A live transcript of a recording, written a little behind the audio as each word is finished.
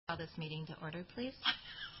Call this meeting to order, please.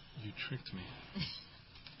 You tricked me.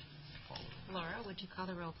 Laura, would you call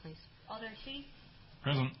the roll, please? Alderchi.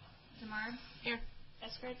 Present. Demar. Here.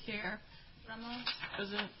 Eskridge. Here. Rummel.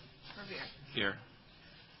 Present. Revere. Here.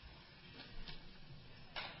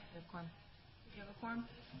 We have quorum. You have a quorum?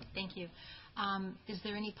 Thank you. Is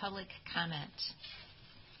there any public comment?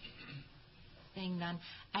 Seeing none.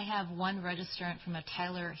 I have one registrant from a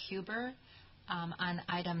Tyler Huber on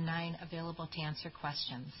item 9 available to answer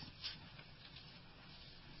questions.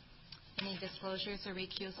 Any disclosures or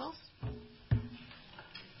recusals?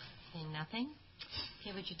 Seeing nothing.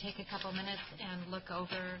 Okay, would you take a couple minutes and look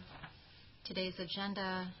over today's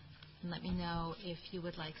agenda and let me know if you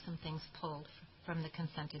would like some things pulled from the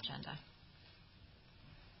consent agenda.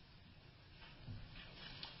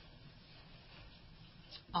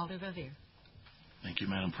 Alder Revere. Thank you,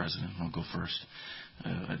 Madam President. I'll go first.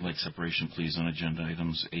 I'd like separation, please, on agenda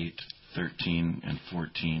items 8, 13, and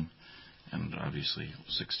 14. And obviously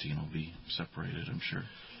 16 will be separated, I'm sure.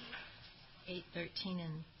 8, 13,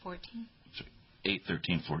 and 14? 8,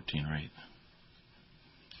 13, 14, right.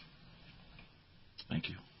 Thank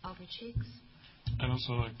you. Alder Cheeks. I'd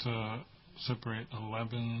also like to separate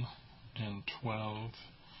 11 and 12,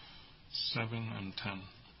 7 and 10.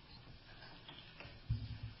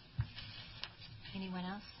 Anyone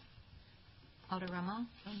else? Alder Rummel.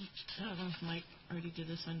 I don't know if Mike already did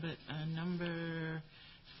this one, but number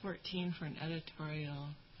 14 for an editorial.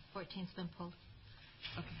 14's been pulled.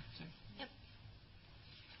 Okay, sorry. Yep.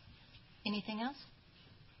 Anything else?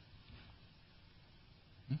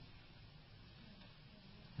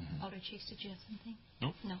 Alder Cheeks, did you have something?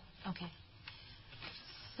 Nope. No. Okay.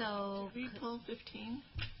 So Did we pull 15?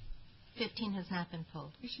 15 has not been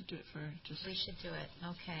pulled. We should do it for just. We should do it.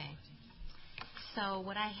 Okay. So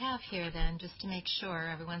what I have here then, just to make sure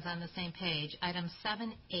everyone's on the same page, items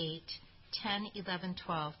 7, 8, 10, 11,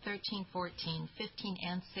 12, 13, 14, 15,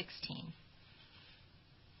 and 16.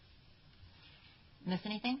 Miss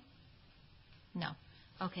anything? No.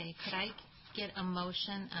 Okay. Could I get a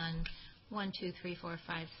motion on 1, 2, 3, 4,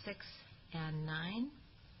 5, 6, and 9?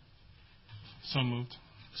 So moved.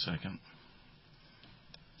 Second.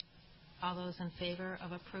 All those in favor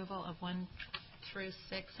of approval of 1 through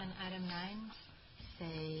 6 on item 9,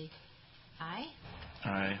 say aye.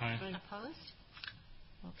 Aye. Aye. Opposed?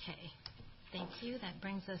 Okay. Thank you. That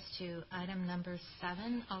brings us to item number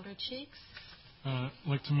 7, Alder Cheeks. I'd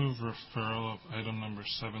like to move referral of item number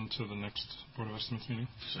 7 to the next Board of Estimates meeting.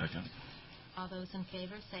 Second. All those in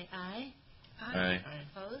favor say aye. Aye.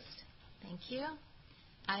 Opposed? Thank you.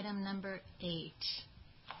 Item number 8.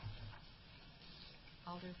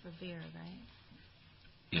 Alder Revere, right?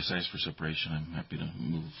 Yes, I asked for separation. I'm happy to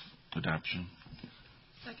move adoption.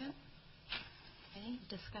 Second. Okay.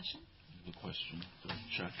 Discussion? The question.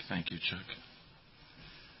 Chuck. Thank you, Chuck.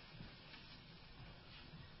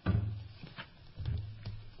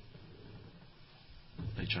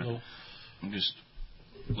 Hey, Chuck. Hello. I'm just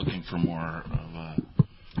looking for more of a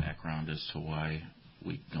background as to why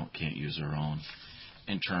we can't use our own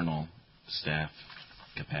internal staff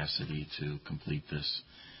capacity to complete this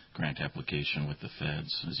grant application with the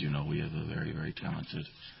feds. As you know, we have a very, very talented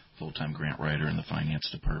full-time grant writer in the finance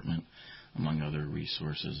department, among other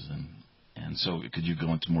resources. And so could you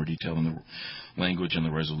go into more detail in the language in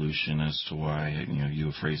the resolution as to why, you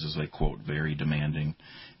have phrases like, quote, very demanding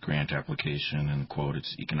grant application, and, quote,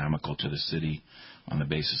 it's economical to the city on the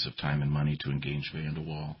basis of time and money to engage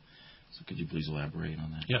Vanderwall. So could you please elaborate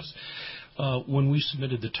on that? Yes. When we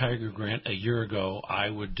submitted the Tiger Grant a year ago, I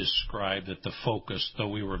would describe that the focus, though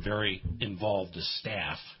we were very involved as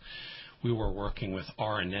staff, we were working with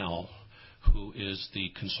R&L, who is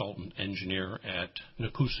the consultant engineer at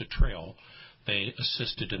Nakusa Trail. They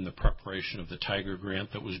assisted in the preparation of the Tiger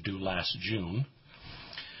Grant that was due last June.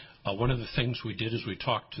 One of the things we did is we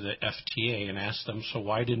talked to the FTA and asked them, so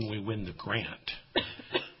why didn't we win the grant?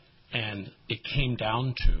 And it came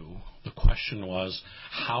down to, the question was,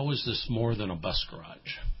 how is this more than a bus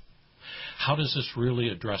garage? How does this really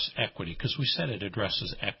address equity? Because we said it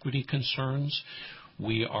addresses equity concerns.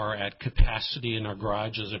 We are at capacity in our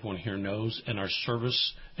garage, as everyone here knows, and our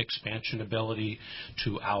service expansion ability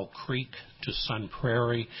to Owl Creek, to Sun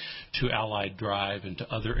Prairie, to Allied Drive, and to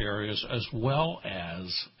other areas, as well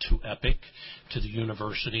as to Epic, to the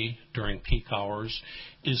university during peak hours,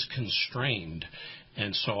 is constrained.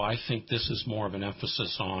 And so I think this is more of an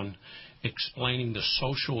emphasis on explaining the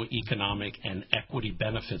social, economic, and equity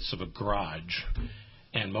benefits of a garage.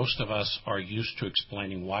 And most of us are used to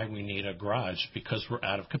explaining why we need a garage because we're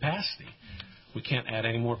out of capacity. We can't add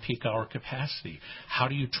any more peak hour capacity. How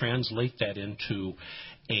do you translate that into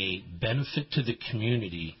a benefit to the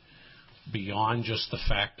community beyond just the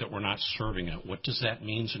fact that we're not serving it. What does that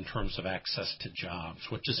mean in terms of access to jobs?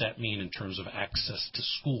 What does that mean in terms of access to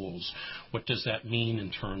schools? What does that mean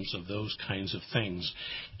in terms of those kinds of things?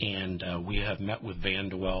 And we have met with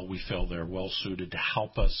Vandewell. We feel they're well suited to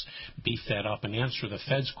help us beef that up and answer the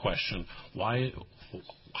Fed's question,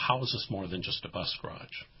 how is this more than just a bus garage?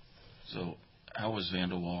 So how was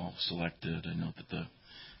Vandewall selected? I know that the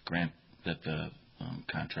grant, that the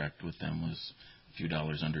contract with them was a few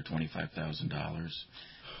dollars under $25,000.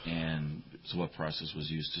 And so what process was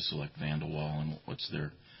used to select Vandewall, and what's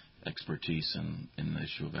their expertise in the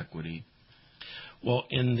issue of equity? Well,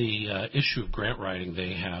 in the issue of grant writing,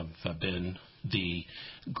 they have been the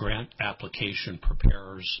grant application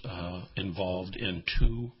preparers involved in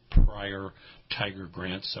 2 prior Tiger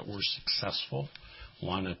grants that were successful.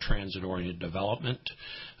 One, a transit-oriented development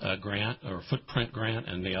grant or footprint grant,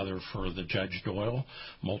 and the other for the Judge Doyle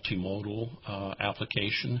multimodal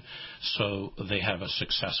application. So they have a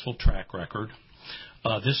successful track record.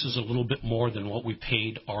 This is a little bit more than what we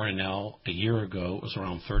paid R&L a year ago. It was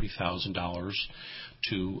around $30,000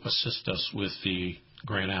 to assist us with the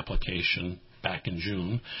grant application back in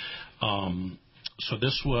June. So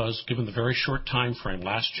this was, given the very short time frame,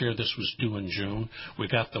 last year this was due in June. We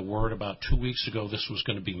got the word about 2 weeks ago this was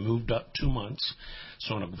going to be moved up 2 months.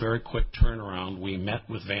 So in a very quick turnaround, we met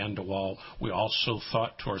with Vandewall. We also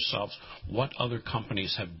thought to ourselves, what other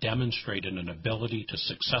companies have demonstrated an ability to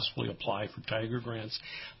successfully apply for Tiger grants,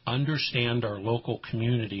 understand our local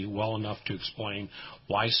community well enough to explain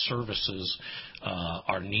why services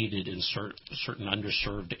are needed in certain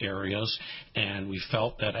underserved areas, and we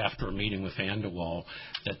felt that after a meeting with Vandewall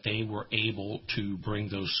that they were able to bring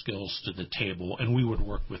those skills to the table, and we would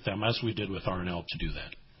work with them, as we did with R&L, to do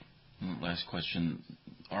that. Last question.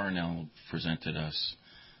 R&L presented us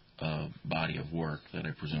a body of work that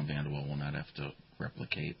I presume Vandewall will not have to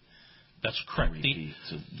replicate. That's correct.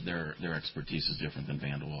 So their expertise is different than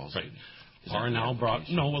Vandewall's. Right. R&L brought,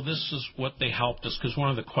 this is what they helped us, because one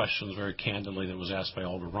of the questions very candidly that was asked by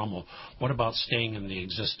Alder Rummel, what about staying in the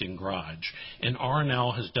existing garage? And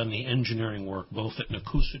R&L has done the engineering work both at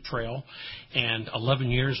Nakusa Trail, and 11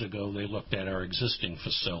 years ago they looked at our existing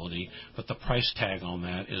facility, but the price tag on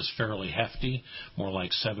that is fairly hefty, more like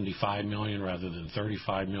 $75 million rather than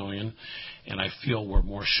 $35 million, and I feel we're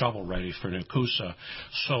more shovel ready for Nakusa.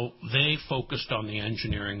 So they focused on the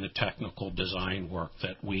engineering, the technical design work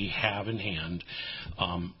that we have in hand.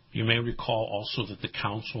 You may recall also that the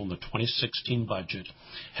council in the 2016 budget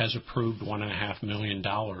has approved $1.5 million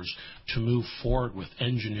to move forward with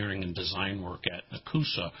engineering and design work at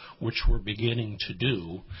Nakusa, which we're beginning to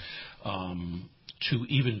do to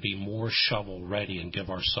even be more shovel ready and give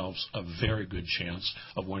ourselves a very good chance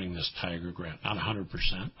of winning this Tiger grant. Not 100%,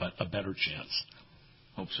 but a better chance.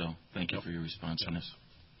 Hope so. Thank you for your response on this.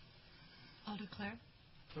 Alder Clare?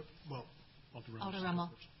 Well, Alder Rummel.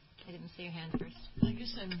 I didn't see your hand first. I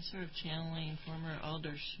guess I'm sort of channeling former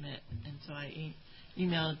Alder Schmidt, and so I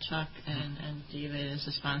emailed Chuck and David as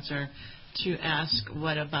a sponsor to ask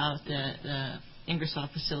what about the Ingersoll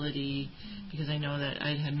facility, because I know that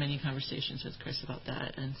I'd had many conversations with Chris about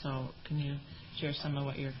that, and so can you share some of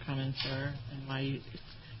what your comments are and why you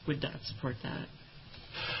would not support that?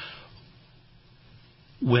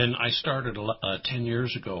 When I started 10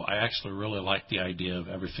 years ago, I actually really liked the idea of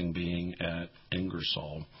everything being at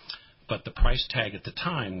Ingersoll. But the price tag at the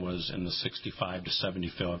time was in the $65 to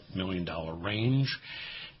 $75 million range.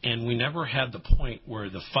 And we never had the point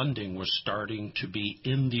where the funding was starting to be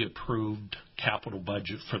in the approved capital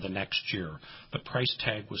budget for the next year. The price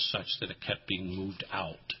tag was such that it kept being moved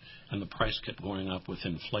out, and the price kept going up with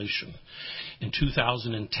inflation. In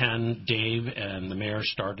 2010, Dave and the mayor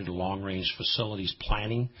started a long-range facilities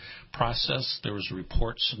planning process. There was a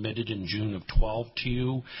report submitted in June of 12 to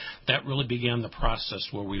you. That really began the process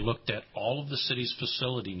where we looked at all of the city's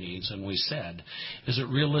facility needs, and we said, is it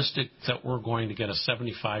realistic that we're going to get a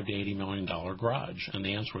 $75 to $80 million garage? And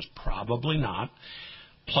the answer was probably not.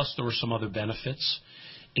 Plus, there were some other benefits.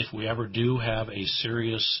 If we ever do have a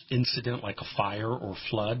serious incident like a fire or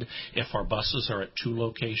flood, if our buses are at 2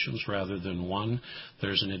 locations rather than 1,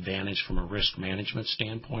 there's an advantage from a risk management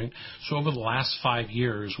standpoint. So over the last 5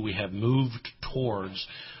 years, we have moved towards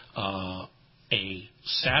a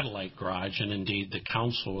satellite garage, and indeed the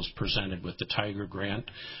council was presented with the Tiger grant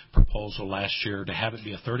proposal last year to have it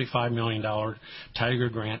be a $35 million Tiger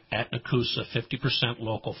grant at Nakusa, 50%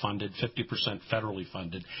 local funded, 50% federally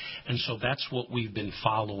funded. And so that's what we've been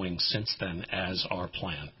following since then as our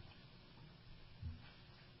plan.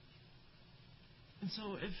 And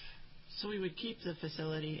so we would keep the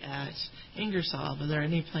facility at Ingersoll, but are there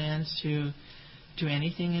any plans to do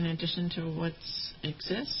anything in addition to what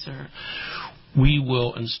exists, or? We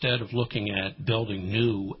will, instead of looking at building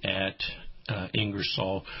new at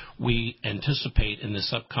Ingersoll, we anticipate in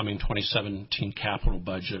this upcoming 2017 capital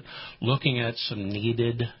budget looking at some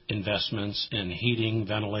needed investments in heating,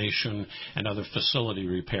 ventilation, and other facility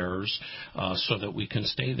repairs so that we can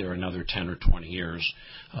stay there another 10 or 20 years.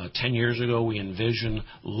 10 years ago, we envisioned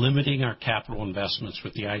limiting our capital investments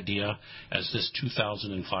with the idea, as this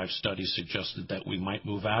 2005 study suggested, that we might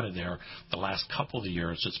move out of there. The last couple of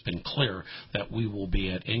years, it's been clear that we will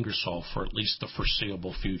be at Ingersoll for at least the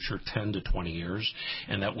foreseeable future, 10 to 20 years,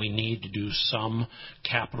 and that we need to do some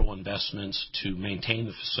capital investments to maintain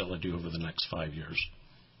the facility over the next 5 years.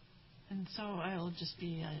 And so I'll just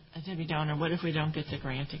be a Debbie Downer. What if we don't get the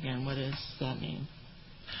grant again? What does that mean?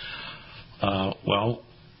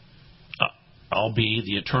 I'll be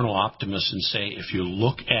the eternal optimist and say, if you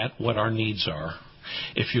look at what our needs are,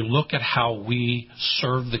 if you look at how we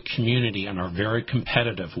serve the community and are very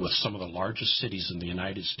competitive with some of the largest cities in the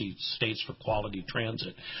United States for quality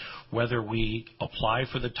transit, whether we apply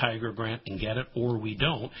for the Tiger Grant and get it or we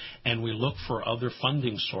don't, and we look for other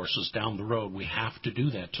funding sources down the road, we have to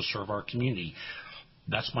do that to serve our community.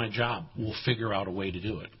 That's my job. We'll figure out a way to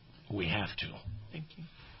do it. We have to. Thank you.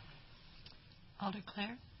 Alder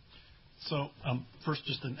Clare? So, first,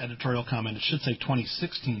 just an editorial comment. It should say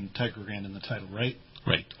 2016 Tiger Grant in the title, right?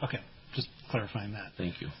 Right. Okay, just clarifying that.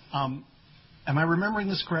 Thank you. Am I remembering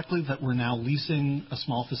this correctly, that we're now leasing a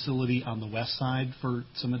small facility on the west side for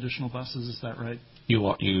some additional buses? Is that right?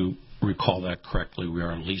 You recall that correctly. We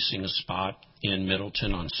are leasing a spot in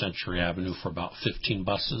Middleton on Century Avenue for about 15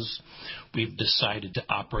 buses. We've decided to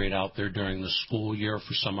operate out there during the school year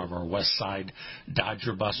for some of our West Side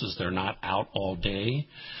Dodger buses. They're not out all day.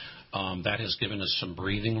 That has given us some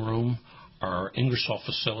breathing room. Our Ingersoll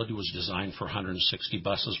facility was designed for 160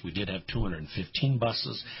 buses. We did have 215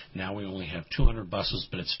 buses. Now we only have 200 buses,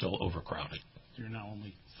 but it's still overcrowded. You're now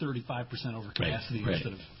only 35% over capacity Right.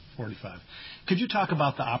 instead of 45. Could you talk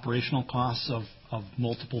about the operational costs of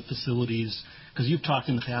multiple facilities? Because you've talked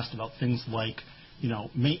in the past about things like,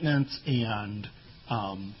 maintenance and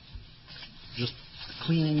just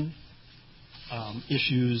cleaning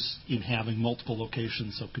issues in having multiple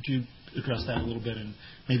locations. So could you address that a little bit, and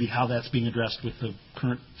maybe how that's being addressed with the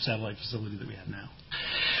current satellite facility that we have now?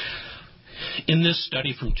 In this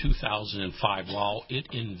study from 2005, while it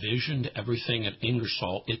envisioned everything at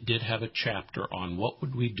Ingersoll, it did have a chapter on what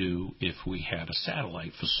would we do if we had a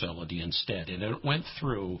satellite facility instead. And it went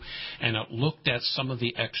through and it looked at some of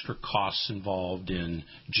the extra costs involved in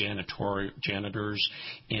janitors,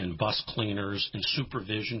 in bus cleaners, in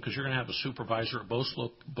supervision, because you're going to have a supervisor at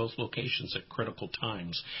both locations at critical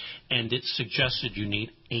times. And it suggested you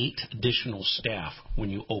need 8 additional staff when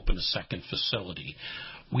you open a second facility.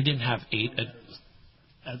 We didn't have 8.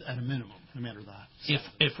 At a minimum, no matter that.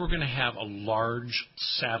 If we're going to have a large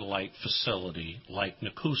satellite facility like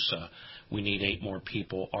Nakusa, we need 8 more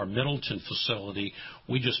people. Our Middleton facility,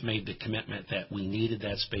 we just made the commitment that we needed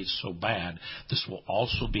that space so bad. This will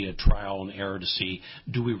also be a trial and error to see,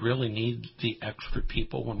 do we really need the extra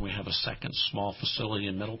people when we have a second small facility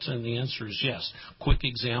in Middleton? The answer is yes. Quick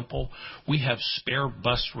example, we have spare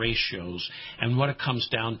bus ratios, and what it comes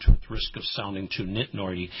down to, at the risk of sounding too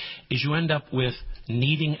nitnordy, is you end up with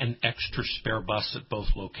needing an extra spare bus at both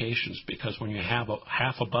locations, because when you have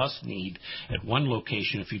half a bus need at one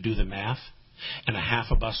location, if you do the math, and a half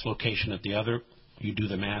a bus location at the other, you do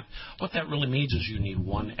the math, what that really means is you need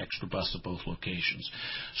 1 extra bus at both locations.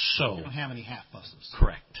 So You don't have any half buses.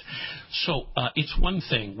 Correct. So it's one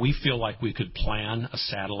thing. We feel like we could plan a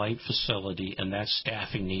satellite facility, and that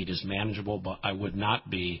staffing need is manageable, but I would not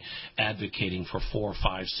be advocating for 4,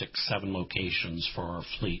 5, 6, 7 locations for our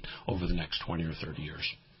fleet over the next 20 or 30 years.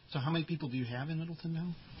 So how many people do you have in Middleton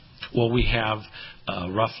now? Well, we have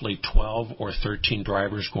roughly 12 or 13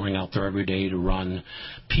 drivers going out there every day to run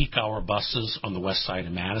peak hour buses on the west side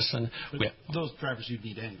of Madison. Those drivers you'd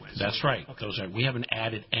need anyway. That's right. Okay. We haven't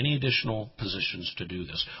added any additional positions to do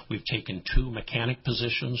this. We've taken 2 mechanic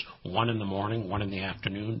positions, 1 in the morning, 1 in the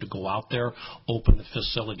afternoon, to go out there, open the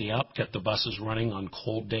facility up, get the buses running on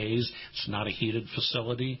cold days. It's not a heated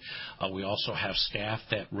facility. We also have staff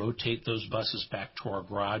that rotate those buses back to our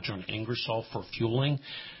garage on Ingersoll for fueling.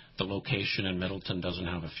 The location in Middleton doesn't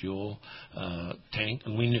have a fuel tank,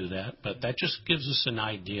 and we knew that, but that just gives us an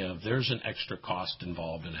idea of there's an extra cost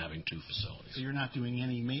involved in having 2 facilities. So you're not doing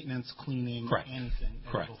any maintenance, cleaning, Correct. anything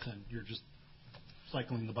at Correct. Middleton. You're just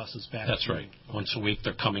cycling the buses back. That's right. Once a week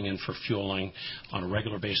they're coming in for fueling. On a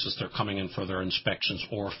regular basis they're coming in for their inspections,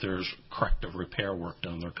 or if there's corrective repair work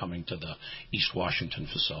done, they're coming to the East Washington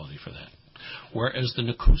facility for that. whereas the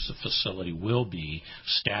Nakusa facility will be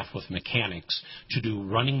staffed with mechanics to do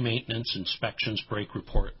running maintenance, inspections, brake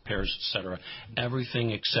repairs, etc.,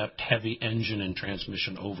 everything except heavy engine and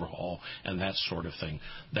transmission overhaul and that sort of thing.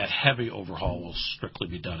 That heavy overhaul will strictly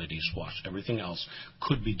be done at East Wash. Everything else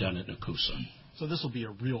could be done at Nakusa. So this will be a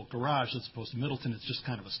real garage as opposed to Middleton. It's just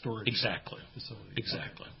kind of a storage facility.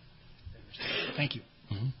 Exactly. Okay. Thank you.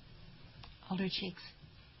 Mm-hmm. Alder Cheeks.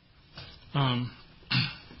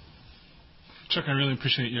 Chuck, I really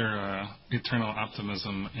appreciate your eternal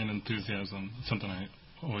optimism and enthusiasm. It's something I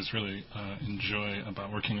always really enjoy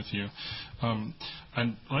about working with you.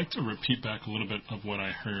 I'd like to repeat back a little bit of what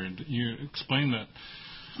I heard. You explained that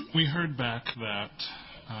we heard back that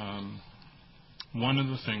one of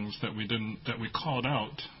the things that we called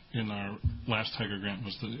out in our last Tiger grant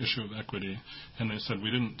was the issue of equity, and they said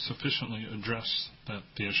we didn't sufficiently address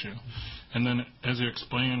the issue. And then as you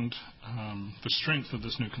explained the strength of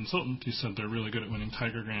this new consultant, you said they're really good at winning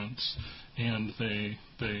Tiger grants, and they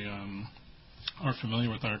are familiar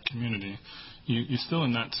with our community. You still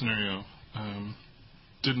in that scenario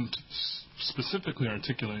didn't specifically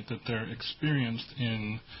articulate that they're experienced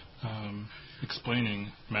in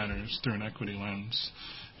explaining matters through an equity lens.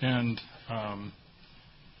 And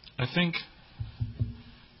I think,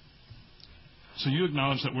 so you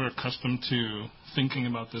acknowledge that we're accustomed to thinking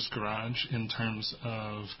about this garage in terms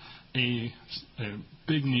of a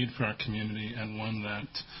big need for our community, and one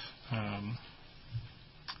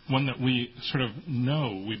that we sort of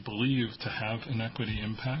know, we believe to have an equity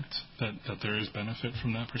impact, that there is benefit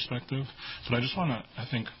from that perspective. But I just want to, I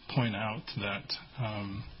think, point out that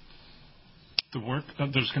the work,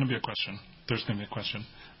 there's going to be a question.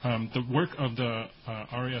 The work of the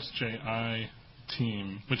RESJI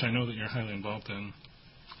team, which I know that you're highly involved in,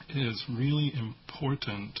 is really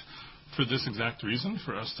important for this exact reason,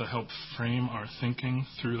 for us to help frame our thinking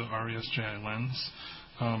through the RESJI lens.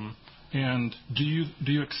 And do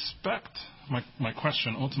you expect, my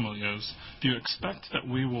question ultimately is, do you expect that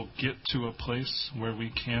we will get to a place where we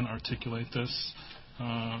can articulate this,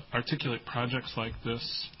 articulate projects like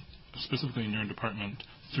this, specifically in your department,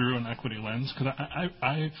 through an equity lens? Because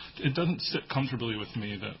it doesn't sit comfortably with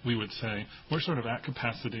me that we would say, we're sort of at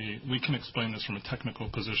capacity, we can explain this from a technical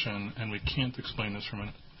position, and we can't explain this from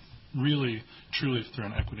a really, truly through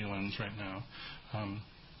an equity lens right now.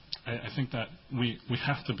 I think that we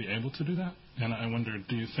have to be able to do that, and I wonder,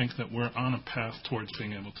 do you think that we're on a path towards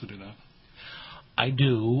being able to do that? I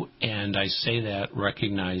do, and I say that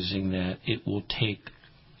recognizing that it will take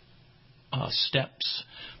steps,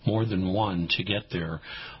 more than one, to get there.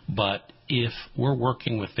 But if we're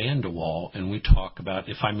working with Vanderwall and we talk about,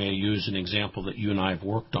 if I may use an example that you and I have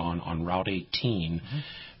worked on Route 18,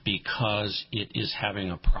 because it is having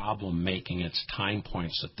a problem making its time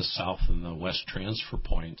points at the south and the west transfer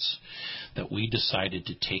points, that we decided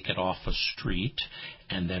to take it off a street,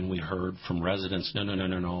 and then we heard from residents,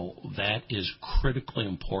 no, that is critically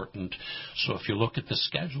important. So if you look at the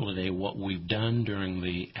schedule today, what we've done during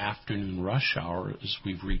the afternoon rush hour is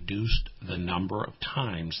we've reduced the number of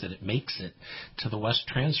times that it makes it to the west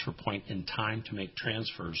transfer point in time to make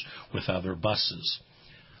transfers with other buses.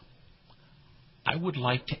 I would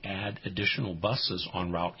like to add additional buses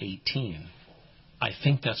on Route 18. I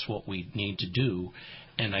think that's what we need to do,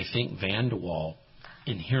 and I think Vanderwall,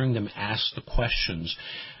 in hearing them ask the questions,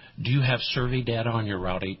 do you have survey data on your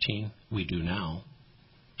Route 18? We do now.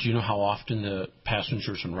 Do you know how often the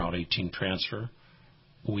passengers on Route 18 transfer?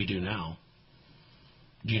 We do now.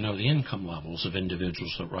 Do you know the income levels of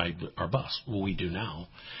individuals that ride our bus? Well, we do now.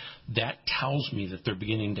 That tells me that they're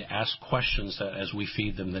beginning to ask questions that as we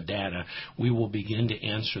feed them the data, we will begin to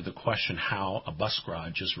answer the question how a bus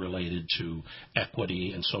garage is related to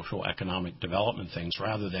equity and social economic development things,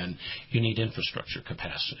 rather than you need infrastructure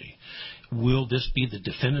capacity. Will this be the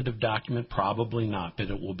definitive document? Probably not,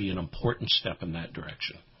 but it will be an important step in that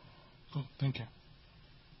direction. Cool. Thank you.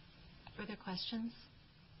 Further questions?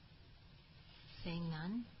 Seeing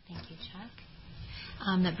none. Thank you, Chuck.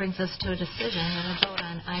 That brings us to a decision and a vote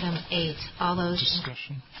on item 8. All those...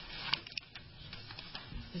 Discussion.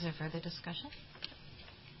 Is there further discussion?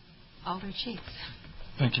 Alder Cheeks.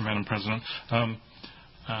 Thank you, Madam President.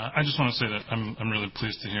 I just want to say that I'm really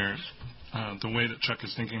pleased to hear the way that Chuck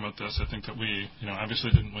is thinking about this. I think that we, obviously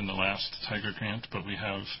didn't win the last Tiger grant, but we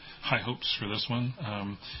have high hopes for this one.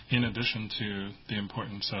 In addition to the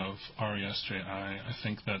importance of RESJI, I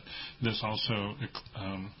think that this also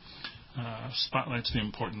spotlights the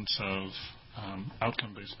importance of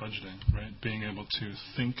outcome-based budgeting, right? Being able to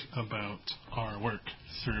think about our work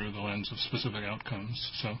through the lens of specific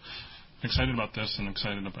outcomes. So excited about this, and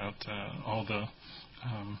excited about all the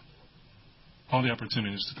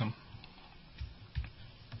opportunities to come.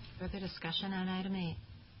 Further discussion on item 8?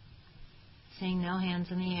 Seeing no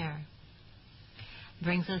hands in the air.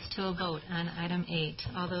 Brings us to a vote on item 8.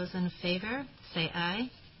 All those in favor, say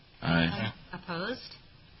aye. Aye. Opposed?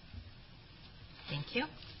 Thank you.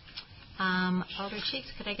 Alder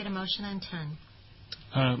Cheeks, could I get a motion on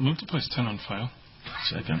 10? Move to place 10 on file.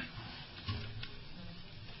 Second.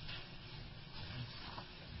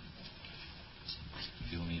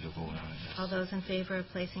 You'll need a vote on it. All those in favor of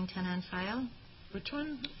placing 10 on file? Which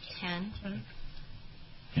one? 10.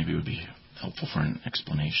 Maybe it would be helpful for an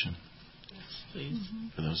explanation Yes, please.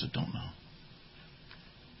 for those that don't know.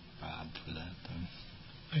 Rob for that,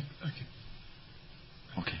 then.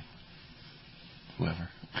 Okay. Whoever.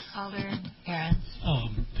 Alder Ahrens.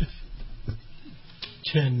 If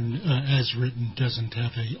 10, as written, doesn't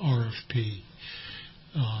have a RFP,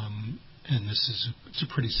 and it's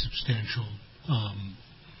a pretty substantial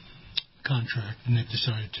contract, and they've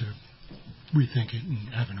decided to rethink it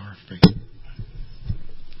and have an RFP.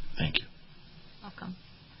 Thank you. Welcome.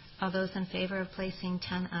 All those in favor of placing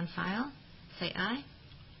 10 on file, say aye.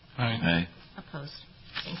 Aye. Opposed?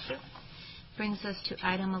 Thank you. Brings us to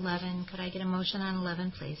item 11. Could I get a motion on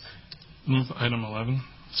 11, please? Move item 11,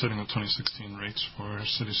 setting the 2016 rates for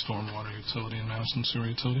city stormwater utility and Madison sewer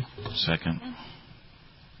utility. Second. Okay.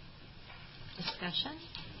 Discussion?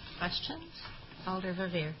 Questions? Alder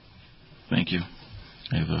Verveer. Thank you.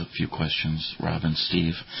 I have a few questions, Rob and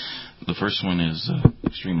Steve. The first one is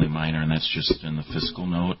extremely minor, and that's just in the fiscal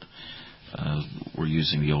note. We're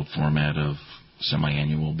using the old format of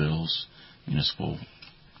semi-annual bills, municipal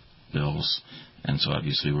bills, and so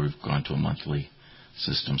obviously we've gone to a monthly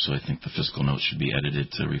system, so I think the fiscal note should be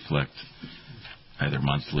edited to reflect either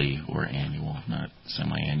monthly or annual, not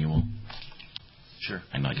semi-annual. Sure.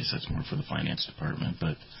 I know, I guess that's more for the finance department,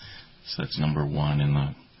 but so that's number 1 in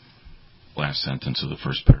the last sentence of the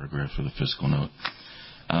first paragraph of the fiscal note.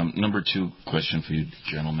 Number 2 question for you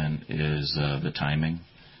gentlemen is the timing.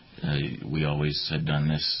 We always had done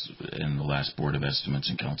this in the last Board of Estimates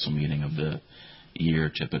and Council meeting of the year,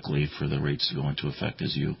 typically for the rates to go into effect,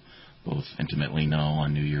 as you both intimately know,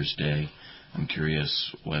 on New Year's Day. I'm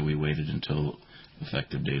curious why we waited until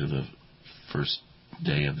effective date of the first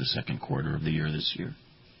day of the second quarter of the year this year.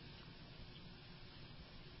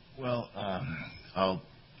 Well, I'll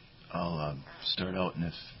start out, and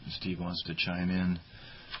if Steve wants to chime in.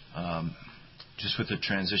 Just with the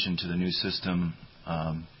transition to the new system,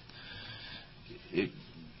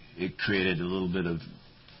 it created a little bit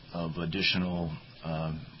of additional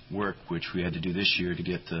work, which we had to do this year to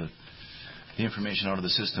get the information out of the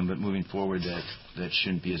system. But moving forward, that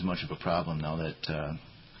shouldn't be as much of a problem now that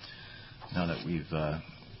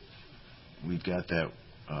we've got that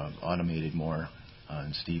automated more.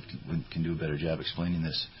 And Steve can do a better job explaining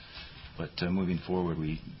this. But moving forward,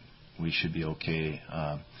 we should be okay.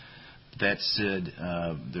 That said,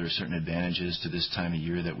 there are certain advantages to this time of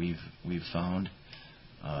year that we've found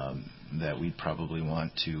that we probably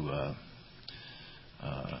want to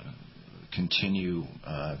continue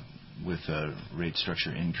with a rate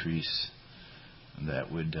structure increase that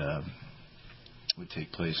would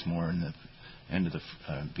take place more in the end of the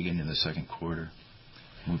beginning of the second quarter,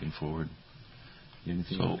 moving forward. You have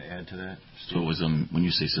anything you want to add to that, Steve? So it was when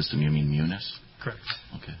you say system, you mean Munis? Correct.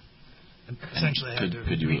 Okay. Essentially, I had to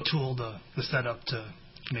retool the setup to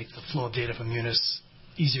make the flow of data from Munis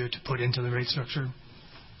easier to put into the rate structure.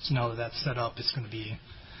 So now that that's set up, it's going to be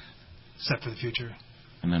set for the future.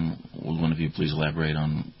 And then will one of you please elaborate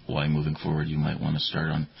on why moving forward you might want to start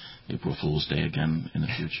on April Fool's Day again in the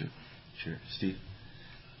future? Sure. Steve?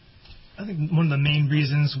 I think one of the main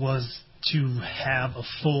reasons was to have a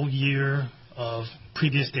full year of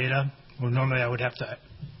previous data, where normally I would have to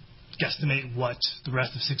guesstimate what the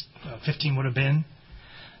rest of 15 would have been.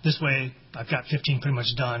 This way, I've got 15 pretty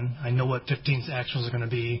much done. I know what 15's actuals are going to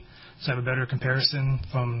be, so I have a better comparison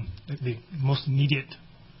from the most immediate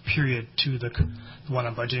period to the one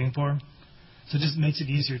I'm budgeting for. So it just makes it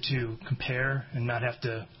easier to compare and not have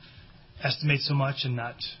to estimate so much and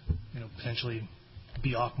not, potentially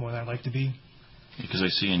be off more than I'd like to be. Because I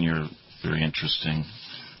see in your very interesting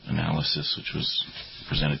analysis, which was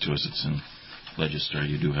presented to us, it's in Legistar,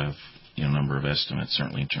 you do have a number of estimates,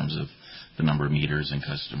 certainly in terms of the number of meters and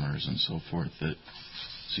customers and so forth. So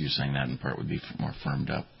you're saying that in part would be more firmed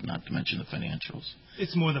up, not to mention the financials.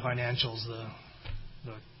 It's more the financials,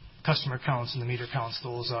 the customer counts and the meter counts.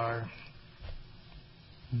 Those are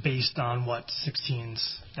based on what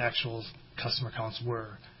 16's actual customer counts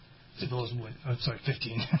were. So those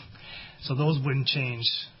 15. So those wouldn't change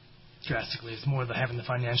drastically. It's more having the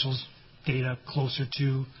financials data closer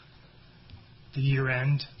to the year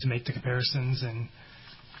end to make the comparisons and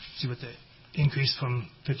see what the increase from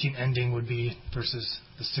 15 ending would be versus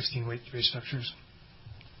the 16 rate structures.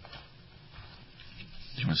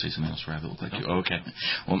 Do you want to say something else, Rob? It looked like you. Oh, okay.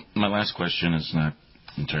 Well, my last question is not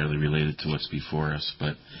entirely related to what's before us,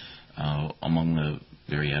 but among the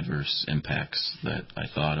very adverse impacts that I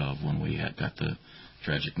thought of when we got the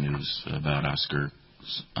tragic news about Oscar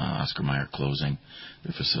Mayer closing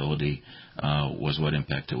their facility was what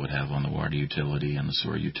impact it would have on the water utility and the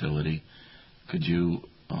sewer utility. Could you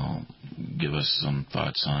give us some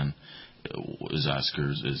thoughts on is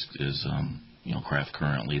Oscar's Kraft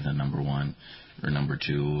currently the number one or number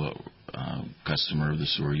two customer of the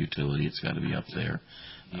sewer utility? It's got to be up there.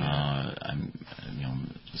 Yeah.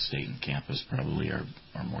 The state and campus probably are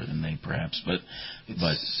more than they perhaps, but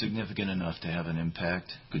significant enough to have an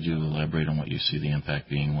impact. Could you elaborate on what you see the impact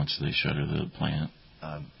being once they shutter the plant?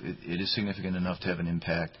 It is significant enough to have an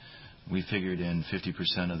impact. We figured in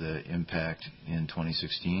 50% of the impact in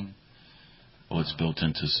 2016. Oh, it's built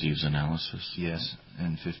into Steve's analysis? Yes,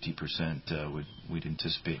 and 50% we'd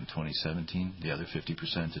anticipate in 2017. The other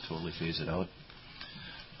 50% to totally phase it out.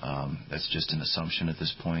 That's just an assumption at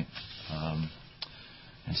this point.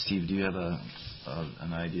 And Steve, do you have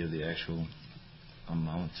an idea of the actual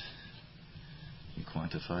amount? Can you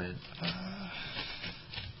quantify it?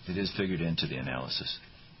 It is figured into the analysis.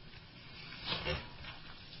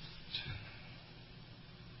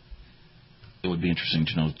 It would be interesting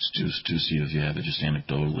to know, to see if you have it just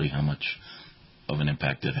anecdotally, how much of an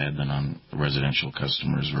impact it had then on residential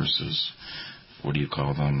customers versus, what do you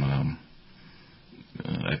call them?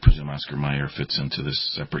 I presume Oscar Mayer fits into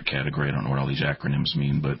this separate category. I don't know what all these acronyms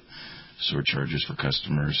mean, but sewer charges for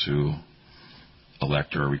customers who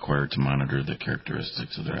elect or are required to monitor the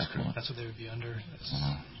characteristics of their effluent. That's what they would be under.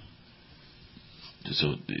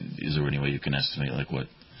 So is there any way you can estimate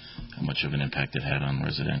how much of an impact it had on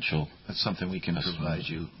residential? That's something we can provide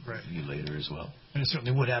you later as well. And it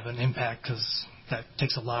certainly would have an impact because that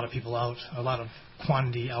takes a lot of people out, a lot of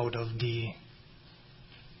quantity out of the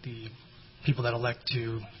people that elect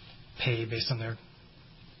to pay based on their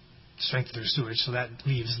strength of their sewage. So that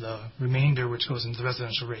leaves the remainder, which goes into the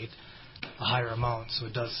residential rate, a higher amount. So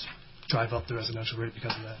it does drive up the residential rate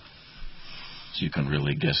because of that. So you can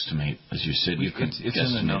really guesstimate, as you said. It's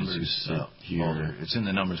in the numbers here. It's in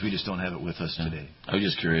the numbers. We just don't have it with us today. I was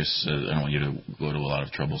just curious. I don't want you to go to a lot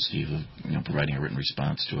of trouble, Steve, of providing a written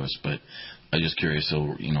response to us. But I was just curious.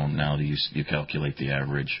 So now that you calculate the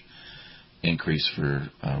average increase for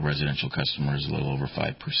residential customers, a little over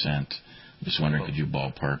 5%. Just wondering, could you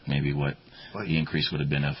ballpark maybe what the increase would have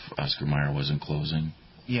been if Oscar Mayer wasn't closing?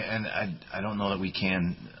 Yeah, and I don't know that we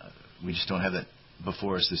can. We just don't have that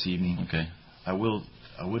before us this evening. Okay. I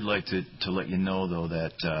would like to let you know, though,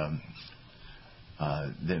 that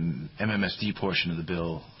the MMSD portion of the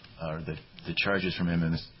bill, or the charges from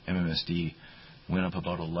MMSD, went up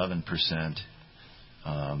about 11%.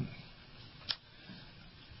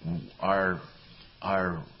 Our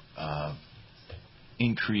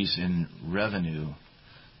increase in revenue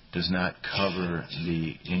does not cover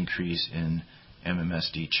the increase in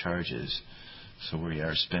MMSD charges, so we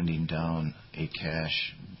are spending down a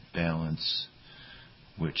cash balance,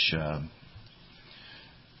 which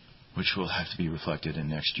will have to be reflected in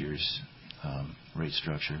next year's rate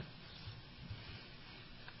structure.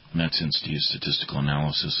 And that's in Steve's statistical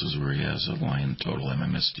analysis, is where he has a line total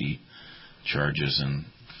MMSD charges, and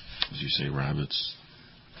as you say, Rob, it's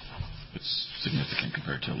significant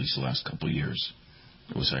compared to at least the last couple of years.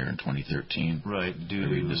 It was higher in 2013. Right. Did I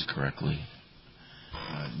read this correctly?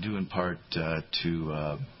 Due in part to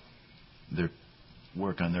their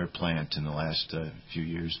work on their plant in the last few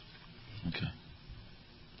years. Okay.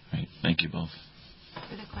 All right. Thank you both.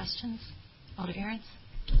 Further questions? Alder Ahrens?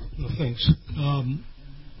 Well, thanks.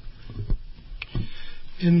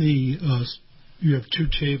 You have two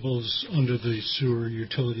tables under the sewer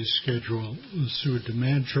utility schedule, the sewer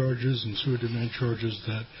demand charges and sewer demand charges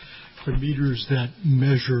that for meters that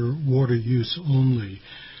measure water use only.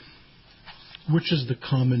 Which is the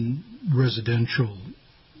common residential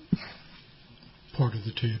part of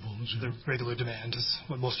the table? Is it? The regular demand is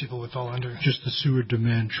what most people would fall under. Just the sewer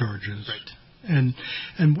demand charges. Right.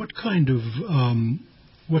 And what kind of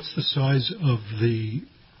what's the size of the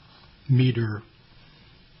meter?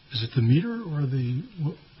 Is it the meter or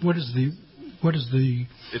what is the?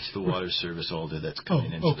 It's the water service Alder that's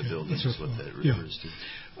coming into the building. That's what that refers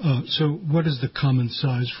to. So what is the common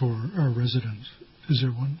size for our residents? Is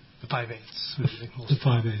there one? The 5/8. The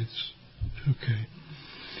 5/8. Okay.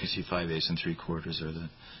 You see 5/8 and 3/4 are the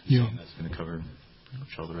same. That's going to cover pretty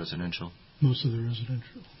much all the residential. Most of the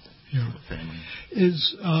residential. Yeah. Family.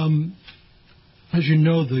 Is As you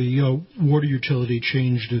know, the water utility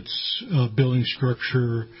changed its billing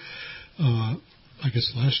structure, I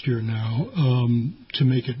guess last year now, to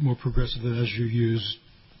make it more progressive. That as you use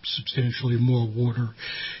substantially more water,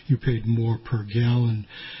 you paid more per gallon.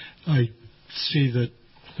 I see that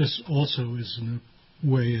this also is in a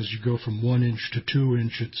way, as you go from 1 inch to 2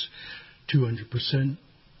 inch, it's 200%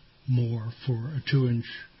 more for a 2-inch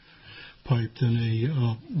pipe than a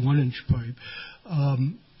 1-inch pipe.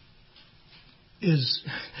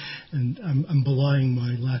 And I'm belying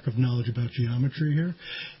my lack of knowledge about geometry here,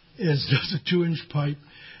 does a 2-inch pipe,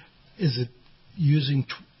 is it using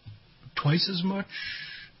twice as much?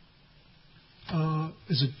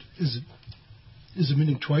 Is it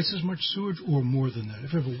emitting twice as much sewage or more than that?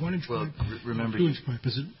 If you have a 1-inch pipe, remember, 2-inch pipe,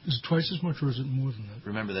 is it twice as much or is it more than that?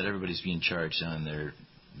 Remember that everybody's being charged on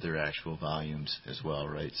their actual volumes as well,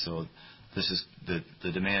 right? So this is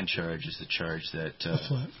the demand charge is the charge that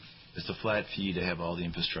it's a flat fee to have all the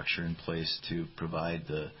infrastructure in place to provide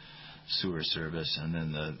the sewer service, and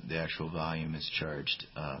then the actual volume is charged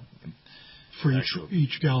for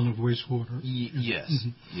each gallon of wastewater. Yes,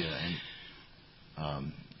 mm-hmm. Yeah,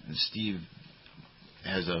 and Steve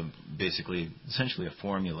has essentially a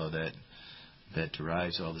formula that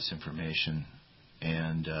derives all this information,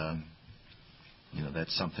 and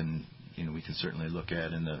that's something we can certainly look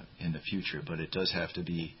at in the future, but it does have to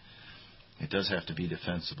be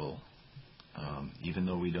defensible. Even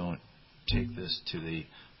though we don't take this to the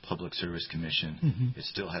Public Service Commission, mm-hmm. it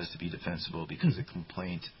still has to be defensible because a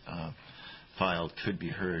complaint filed could be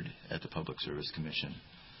heard at the Public Service Commission.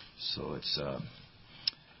 So it's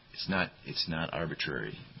not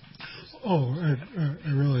arbitrary. Oh,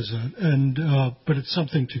 I realize that, and but it's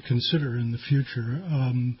something to consider in the future.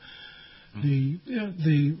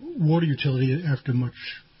 The water utility, after much,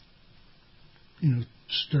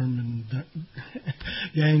 Sturm and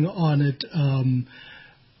Yang on it,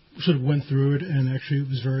 sort of went through it, and actually it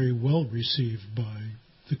was very well received by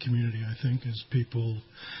the community, I think, as people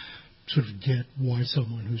sort of get why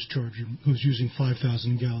someone who's using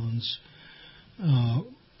 5,000 gallons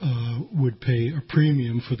would pay a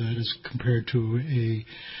premium for that as compared to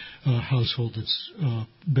a household that's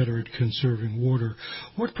better at conserving water.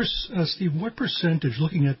 Steve, what percentage,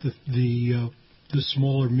 looking at the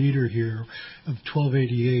smaller meter here of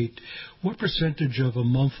 $12.88, what percentage of a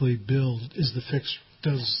monthly bill does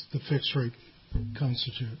the fixed rate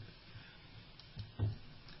constitute?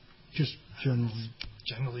 Just generally.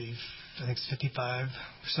 Generally, I think it's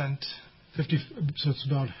 55%. 50, so it's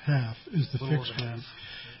about half is the fixed rate,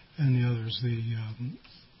 and the other is the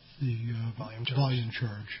volume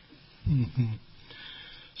charge. Mm-hmm.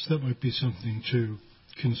 So that might be something to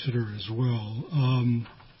consider as well.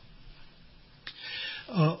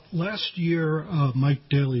 Last year, Mike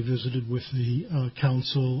Daly visited with the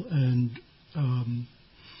council and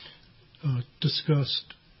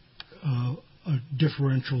discussed a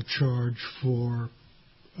differential charge for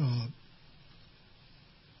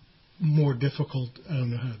more difficult, I don't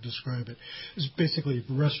know how to describe it. It's basically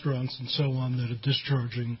restaurants and so on that are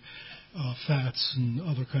discharging fats and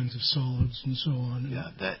other kinds of solids and so on. Yeah,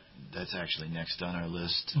 that's actually next on our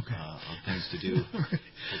list of things to do. Hope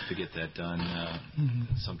to get that done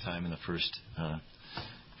sometime in the first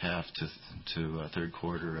half to third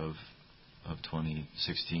quarter of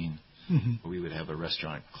 2016. Mm-hmm. We would have a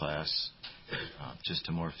restaurant class just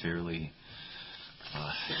to more fairly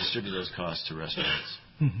distribute those costs to restaurants.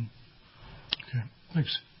 Mm-hmm. Okay,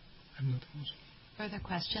 thanks. I have nothing else. Further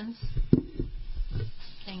questions?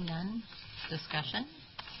 Seeing none. Discussion?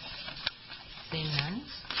 Seeing none.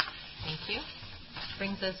 Thank you.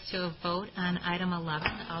 Brings us to a vote on item 11.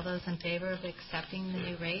 All those in favor of accepting the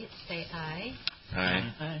new rate, say aye.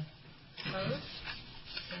 Aye. Aye. Opposed?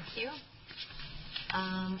 Thank you.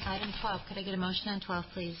 Item 12. Could I get a motion on 12,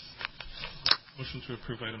 please? Motion to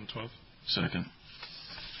approve item 12. Second.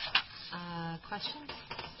 Questions?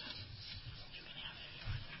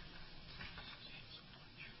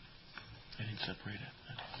 I didn't separate it.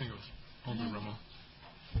 I think it was Alder Rummel.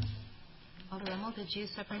 Alder Rummel, did you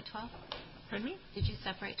separate 12? Pardon me? Did you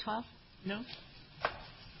separate 12? No.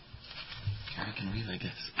 I can read, I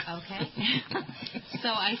guess. Okay. So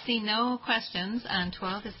I see no questions on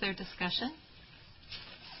 12. Is there discussion?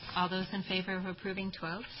 All those in favor of approving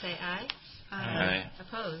 12, say aye. Aye.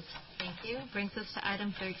 Opposed? Thank you. Brings us to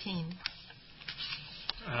item 13.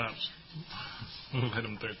 Move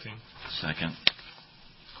item 13. Second.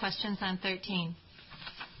 Questions on 13?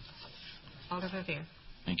 Alder Revere.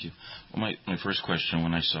 Thank you. Well, my first question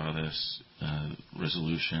when I saw this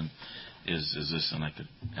resolution is this, and I could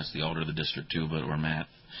ask the alder of the district too, or Matt,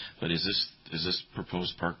 but is this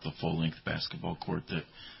proposed park the full-length basketball court that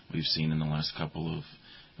we've seen in the last couple of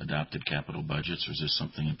adopted capital budgets, or is this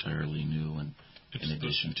something entirely new and in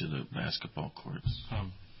addition to the basketball courts?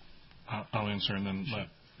 I'll answer and then let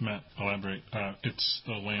Matt elaborate. It's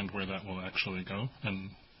the land where that will actually go,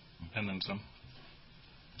 and then some.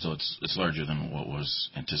 So it's larger than what was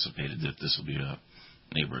anticipated, that this will be a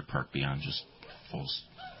neighborhood park beyond just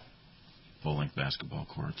full-length basketball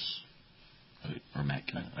courts. Or Matt,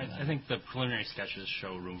 I think the preliminary sketches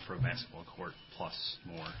show room for a basketball court plus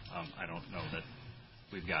more. I don't know that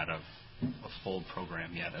we've got a full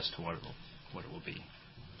program yet as to what it will be.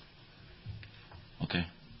 Okay.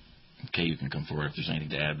 Okay, you can come forward if there's anything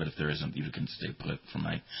to add, but if there isn't, you can stay put from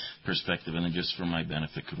my perspective. And then just for my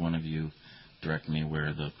benefit, could one of you direct me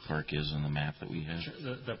where the park is on the map that we have?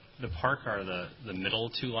 Sure. The park are the middle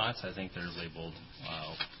two lots. I think they're labeled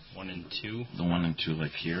 1 and 2. The 1 and 2,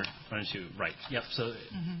 like here? 1 and 2, right. Yep. So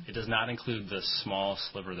it does not include the small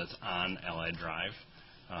sliver that's on Allied Drive.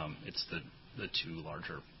 It's the 2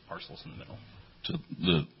 larger parcels in the middle. So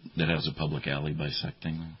that has a public alley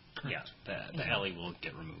bisecting? Correct. Yeah, the alley will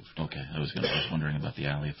get removed. Okay. I was wondering about the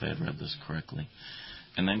alley, if I had read this correctly.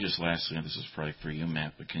 And then just lastly, and this is probably for you,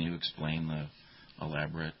 Matt, but can you explain the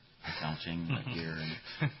elaborate accounting here and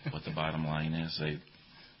what the bottom line is?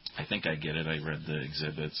 I think I get it. I read the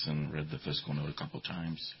exhibits and read the fiscal note a couple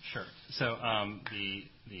times. Sure. So the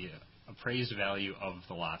appraised value of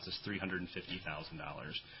the lots is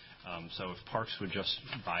 $350,000. So if Parks would just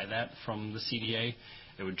buy that from the CDA,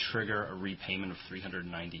 it would trigger a repayment of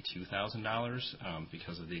 $392,000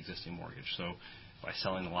 because of the existing mortgage. So by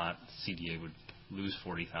selling the lot, CDA would lose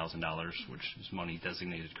 $40,000, which is money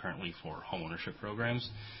designated currently for homeownership programs.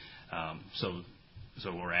 So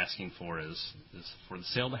what we're asking for is for the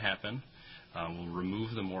sale to happen. We'll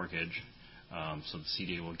remove the mortgage, so the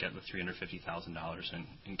CDA will get the $350,000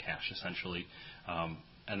 in cash essentially,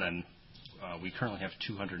 and then we currently have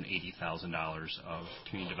 $280,000 of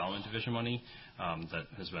Community Development Division money that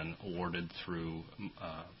has been awarded through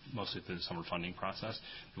mostly through the summer funding process.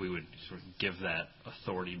 We would sort of give that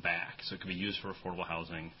authority back, so it could be used for affordable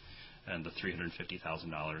housing, and the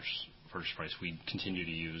 $350,000 purchase price we continue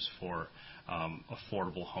to use for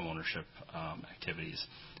affordable homeownership activities.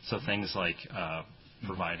 So things like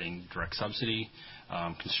providing direct subsidy,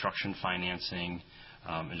 construction financing,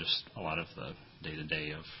 and just a lot of the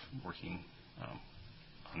day-to-day of working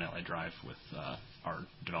on Allied Drive with our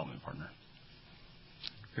development partner.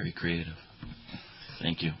 Very creative.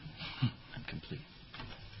 Thank you. I'm complete.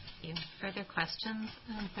 Thank you. Further questions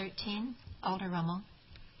on 13? Alder Rummel.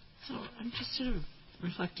 So I'm just sort of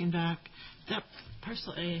reflecting back. That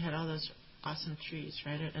parcel A had all those awesome trees,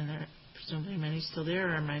 right? And there are presumably many still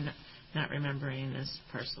there, or am I not remembering this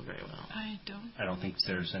parcel very well? I don't think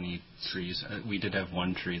there's any trees. We did have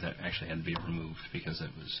one tree that actually had to be removed because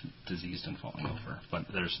it was diseased and falling over. But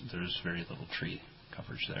there's very little tree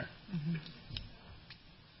coverage there. Mm-hmm.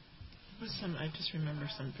 I just remember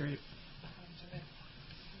some very...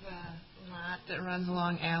 The lot that runs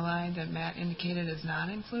along Allied that Matt indicated is not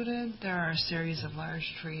included. There are a series of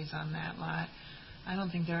large trees on that lot. I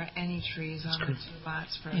don't think there are any trees on the 2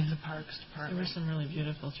 lots for the Parks Department. There were some really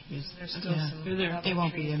beautiful trees. There's still some. They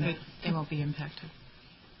won't be impacted.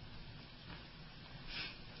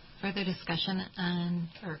 Further discussion on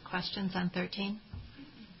or questions on 13?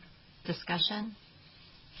 Discussion?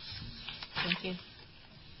 Thank you.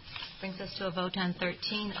 Brings us to a vote on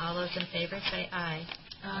 13. All those in favor say aye.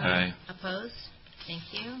 Aye. Opposed? Thank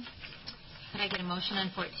you. Could I get a motion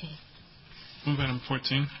on 14? Move item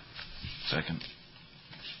 14. Second.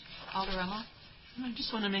 Alder Rummel? I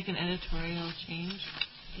just want to make an editorial change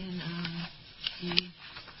in the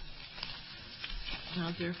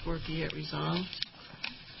now therefore be it resolved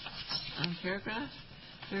paragraph.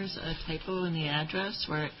 There's a typo in the address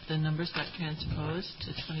where the numbers got transposed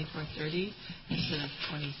to 2430 instead of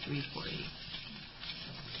 2340.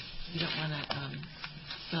 We don't want to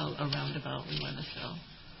fill a roundabout. We want to fill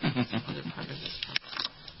some other part of this problem.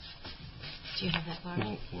 Do you have that,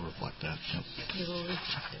 Laura? We'll reflect that. Yep. You will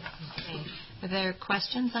reflect it. Okay. Are there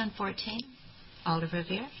questions on 14? Alder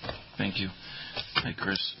Verveer? Thank you. Hi,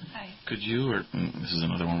 Chris. Hi. Could you, or this is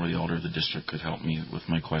another one where the alder of the district could help me with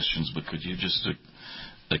my questions, but could you just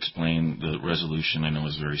explain the resolution? I know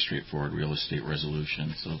is very straightforward real estate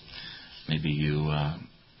resolution, so maybe you,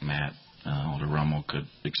 Matt, Alder Rummel, could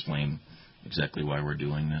explain exactly why we're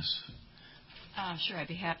doing this. Sure, I'd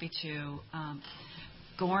be happy to.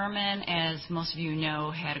 Gorman, as most of you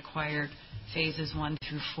know, had acquired phases 1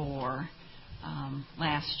 through 4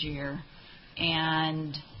 last year,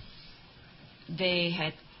 and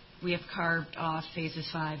we have carved off phases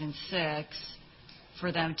 5 and 6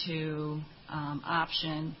 for them to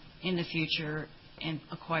option in the future and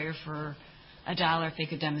acquire for $1 if they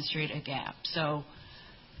could demonstrate a gap. So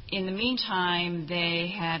in the meantime, they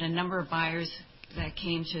had a number of buyers that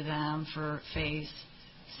came to them for phase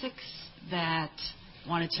 6 that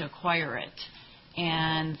wanted to acquire it.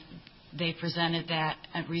 And they presented that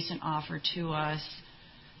a recent offer to us.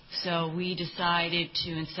 So we decided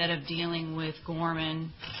to, instead of dealing with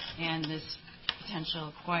Gorman and this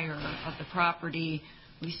potential acquirer of the property,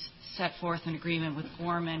 we set forth an agreement with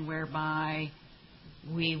Gorman whereby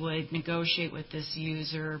we would negotiate with this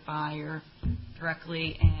user buyer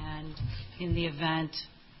directly, and in the event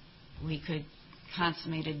we could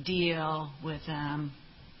consummate a deal with them,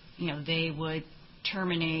 they would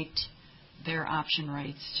terminate their option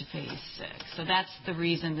rights to phase 6. So that's the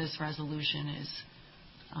reason this resolution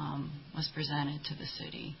was presented to the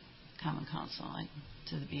City Common Council and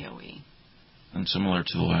to the BOE. And similar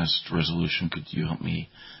to the last resolution, could you help me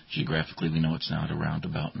geographically? We know it's not a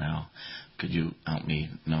roundabout now. Could you help me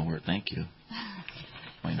know where? Thank you.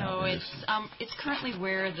 So it's currently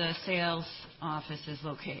where the sales office is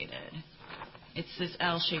located. It's this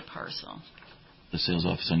L-shaped parcel. The sales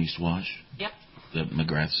office on East Wash? Yep. That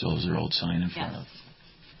McGrath still has their old sign in front of?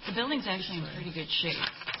 The building's actually in pretty good shape.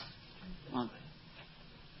 Well,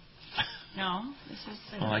 no, this is...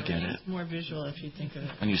 I get it. It's more visual if you think of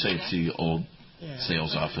it. When you say it's the old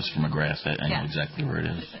sales office for McGrath, I know exactly where it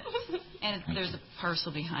is. And there's a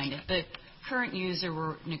parcel behind it. The current user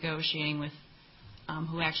we're negotiating with,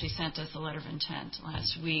 who actually sent us a letter of intent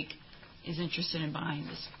last week, is interested in buying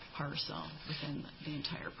this parcel within the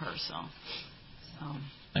entire parcel. So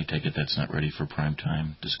I take it that's not ready for prime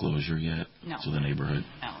time disclosure yet? No. So the neighborhood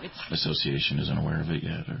association isn't aware of it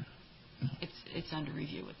yet? Or no? It's under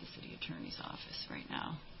review with the city attorney's office right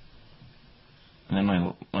now. And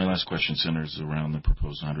then my last question centers around the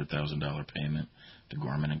proposed $100,000 payment to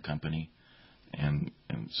Gorman and Company. And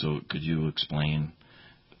so could you explain,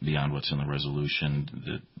 beyond what's in the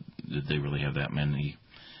resolution, did they really have that many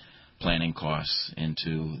planning costs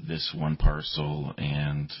into this one parcel,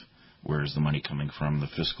 and where is the money coming from? The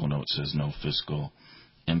fiscal note says no fiscal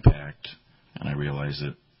impact, and I realize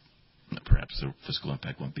that perhaps the fiscal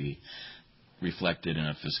impact won't be reflected in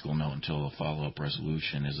a fiscal note until a follow-up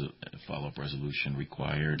resolution. Is a follow-up resolution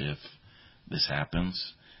required if this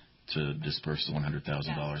happens to disperse the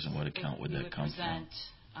 $100,000, and what account would that come from? We would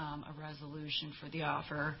present a resolution for the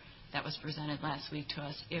offer that was presented last week to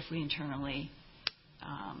us if we internally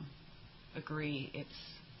agree it's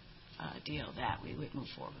a deal that we would move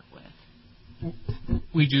forward with.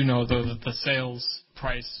 We do know, though, that the sales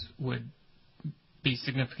price would be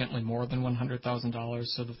significantly more than $100,000,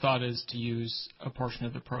 so the thought is to use a portion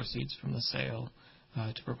of the proceeds from the sale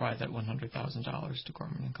to provide that $100,000 to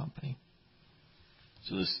Gorman and Company.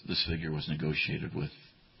 So this figure was negotiated with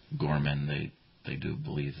Gorman. They do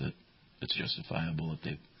believe that it's justifiable if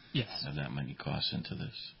they have that many costs into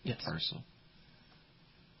this parcel.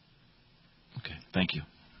 Okay, thank you.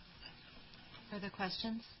 Further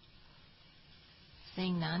questions?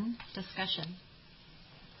 Seeing none, discussion.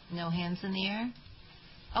 No hands in the air?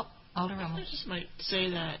 Oh, Alder Romo. I just might say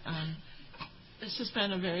that this has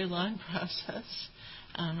been a very long process.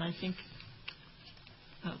 I think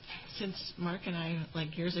since Mark and I,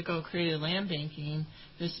 years ago, created land banking,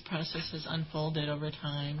 this process has unfolded over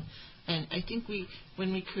time. And I think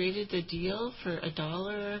when we created the deal for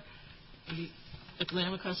 $1, if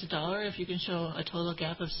land would cost $1, if you can show a total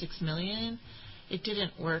gap of $6 million, it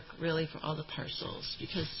didn't work really for all the parcels,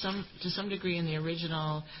 because to some degree in the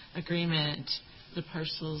original agreement, the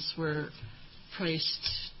parcels were priced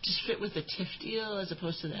just fit with the TIF deal as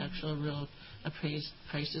opposed to the actual real appraised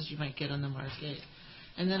prices you might get on the market.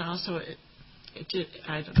 And then also,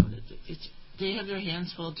 they have their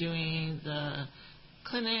hands full doing the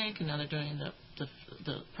clinic, and now they're doing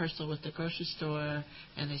the parcel with the grocery store,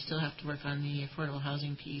 and they still have to work on the affordable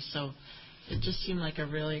housing piece. So it just seemed like a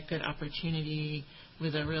really good opportunity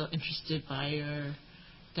with a real interested buyer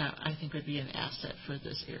that I think would be an asset for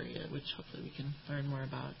this area, which hopefully we can learn more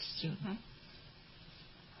about soon.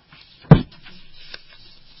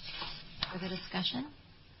 Further discussion?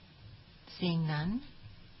 Seeing none,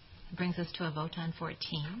 it brings us to a vote on 14.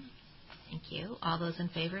 Thank you. All those in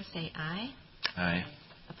favor say aye. Aye.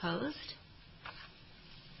 Opposed?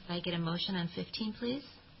 Could I get a motion on 15, please?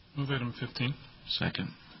 Move item 15. Second.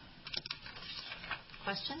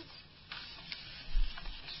 Questions?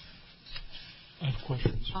 I have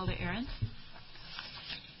questions. Alder Aaron?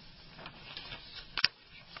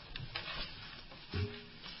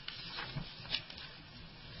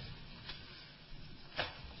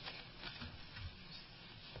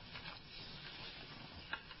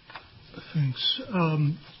 Thanks.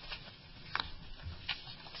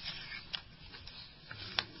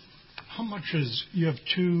 How much is, you have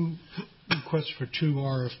two requests for two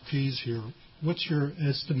RFPs here. What's your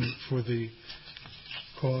estimate for the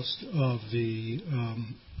cost of the,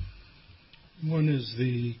 one is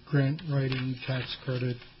the grant writing tax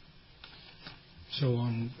credit, so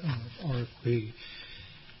on RFP,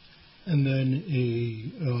 and then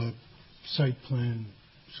a site plan,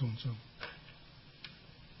 so and so.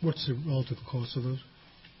 What's the relative cost of those?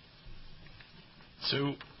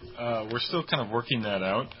 So we're still kind of working that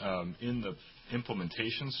out. In the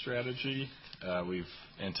implementation strategy, we've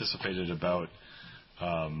anticipated about,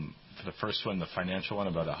 for the first one, the financial one,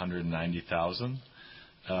 about $190,000.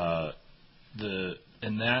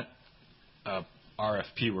 In that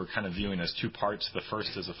RFP, we're kind of viewing as two parts. The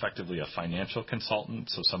first is effectively a financial consultant,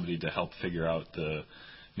 so somebody to help figure out the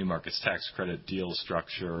New Markets Tax Credit deal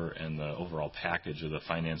structure and the overall package of the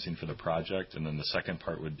financing for the project. And then the second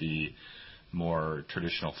part would be more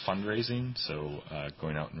traditional fundraising, so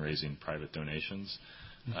going out and raising private donations.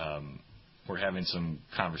 We're having some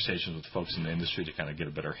conversations with folks in the industry to kind of get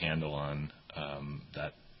a better handle on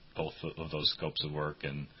that, both of those scopes of work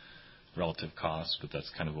and relative costs, but that's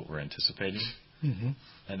kind of what we're anticipating. Mm-hmm.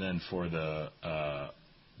 And then for the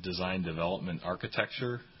design development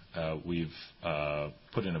architecture, we've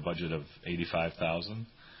put in a budget of $85,000.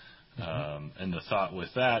 And the thought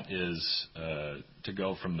with that is to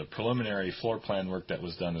go from the preliminary floor plan work that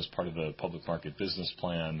was done as part of the public market business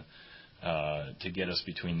plan to get us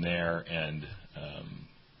between there and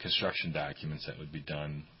construction documents that would be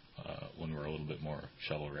done when we're a little bit more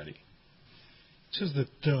shovel ready. It says that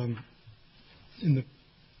in the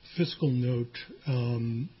fiscal note,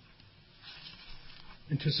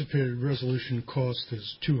 anticipated resolution cost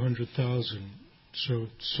is $200,000.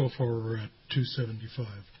 So far we're at $275,000.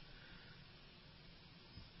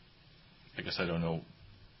 I guess I don't know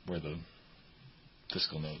where the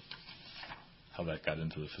fiscal note, how that got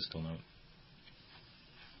into the fiscal note.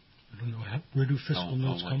 I don't know. Where do fiscal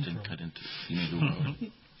notes come from? Cut into,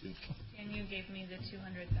 And you gave me the $200,000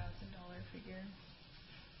 figure.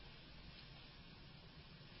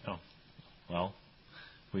 Oh, well,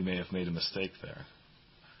 we may have made a mistake there.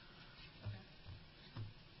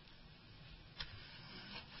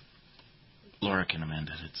 Laura can amend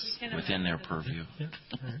it. It's within their purview. Yeah.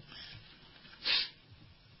 All right.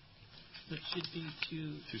 It should be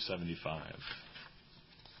 $275.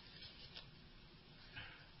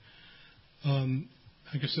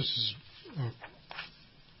 I guess this is a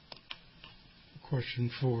question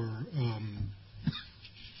for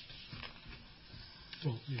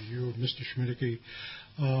you or Mr. Schmidtke.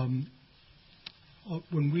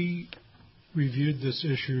 When we reviewed this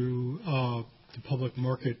issue, the public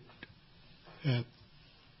market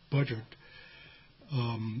budget,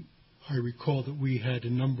 I recall that we had a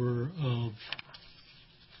number of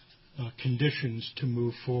conditions to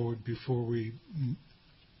move forward before we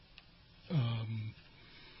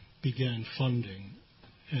began funding,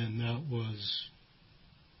 and that was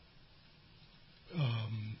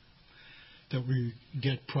that we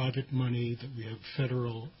get private money, that we have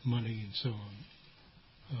federal money, and so on.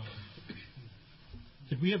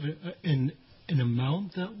 Did we have an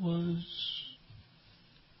amount that was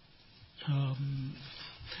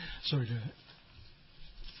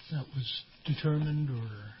that was determined, or?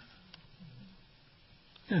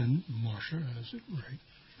 And Marcia has it right.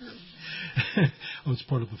 Oh, it's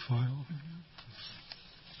part of the file.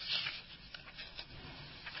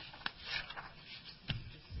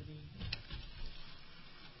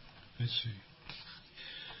 I see.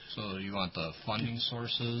 So you want the funding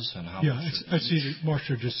sources and how? Yeah, I see that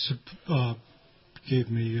Marcia just gave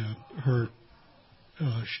me her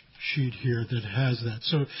sheet here that has that.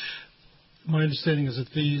 So my understanding is that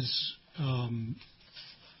these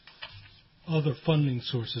other funding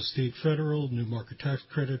sources, state, federal, New Market Tax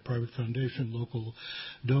Credit, private foundation, local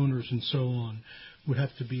donors, and so on, would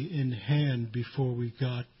have to be in hand before we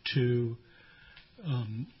got to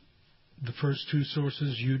the first two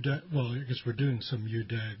sources, UDAG. Well, I guess we're doing some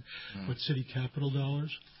UDAG, but city capital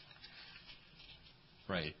dollars?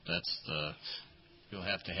 Right. You'll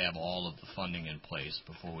have to have all of the funding in place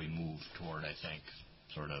before we move toward, I think,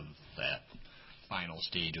 sort of that final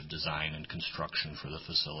stage of design and construction for the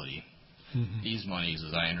facility. Mm-hmm. These monies,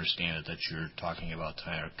 as I understand it, that you're talking about,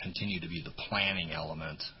 continue to be the planning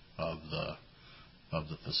element of the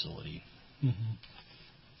facility. Mm-hmm.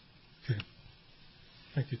 Okay.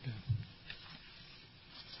 Thank you, Dan.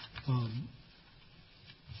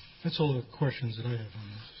 That's all the questions that I have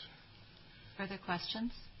on this. Further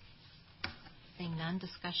questions? Seeing none,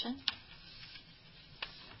 discussion?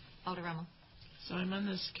 Alder Rummel. So I'm on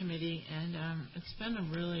this committee, and it's been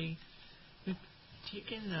we've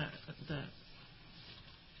taken the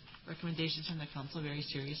recommendations from the council very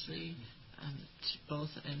seriously.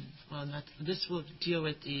 This will deal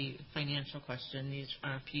with the financial question, these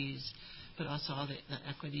RFPs, but also all the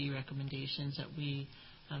equity recommendations that we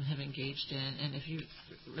have engaged in. And if you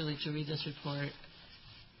really to read this report,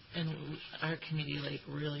 and our committee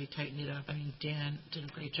really tightened it up. I mean, Dan did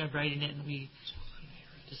a great job writing it, and we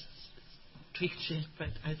just tweaked it. But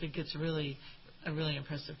I think it's really a really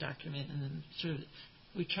impressive document, and then sort of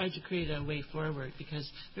we tried to create a way forward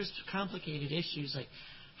because there's complicated issues like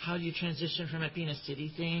how do you transition from it being a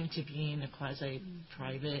city thing to being a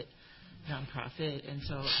quasi-private nonprofit, and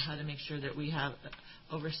so how to make sure that we have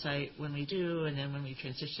oversight when we do, and then when we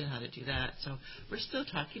transition, how to do that. So we're still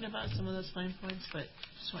talking about some of those fine points, but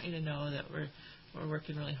just want you to know that we're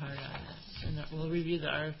working really hard on this, and that we'll review the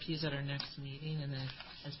RFPs at our next meeting, and then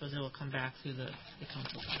I suppose it will come back through the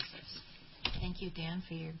council process. Thank you, Dan,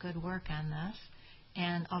 for your good work on this.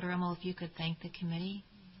 And Alder Rummel, if you could thank the committee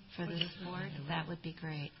for this board, that would be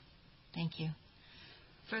great. Thank you.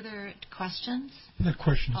 Further questions? Not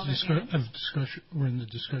questions. Alder Discussion. We're in the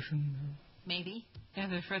discussion. Maybe. Are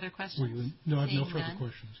there further questions? No, I have no Seeing further none.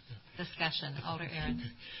 questions. Yeah. Discussion. Alder Aaron.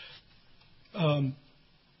 Okay.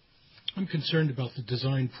 I'm concerned about the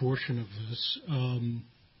design portion of this.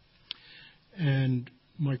 And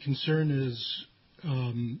my concern is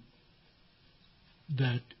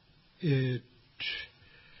that it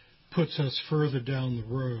puts us further down the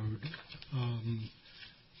road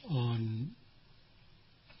on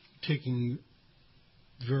taking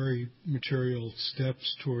very material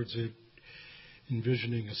steps towards it,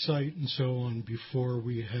 envisioning a site and so on before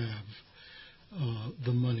we have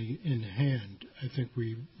the money in hand. I think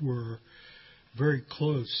we were very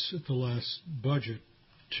close at the last budget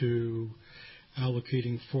to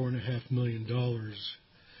allocating $4.5 million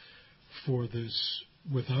for this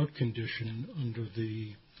without condition under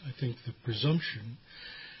I think the presumption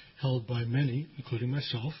held by many, including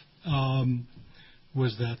myself,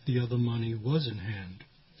 was that the other money was in hand.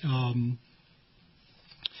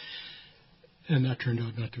 And that turned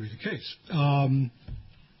out not to be the case.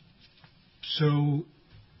 So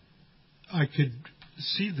I could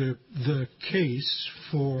see the case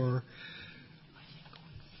for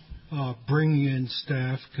bringing in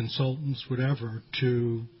staff, consultants, whatever,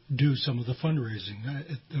 to do some of the fundraising.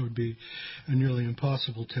 That would be a nearly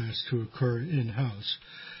impossible task to occur in-house.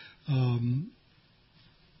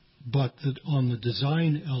 But on the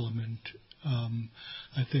design element,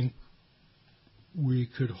 I think we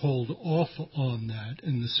could hold off on that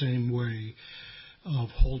in the same way of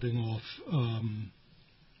holding off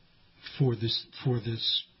for this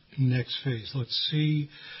next phase. Let's see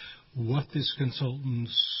what this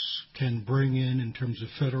consultants can bring in terms of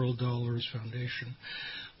federal dollars, foundation,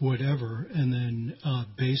 whatever, and then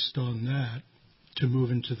based on that to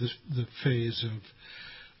move into the phase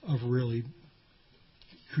of really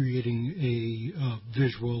creating a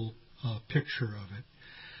visual picture of it.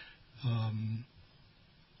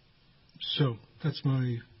 So that's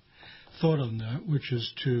my thought on that, which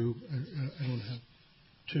is to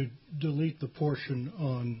delete the portion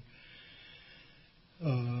on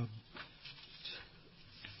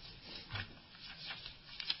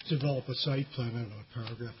develop a site plan. I don't know what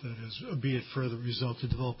paragraph that is. Be it further result to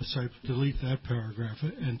develop a site. Delete that paragraph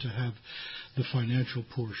and to have the financial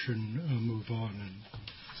portion move on. And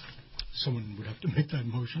someone would have to make that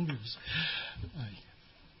motion because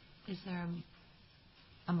Is there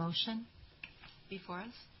a motion before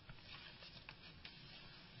us?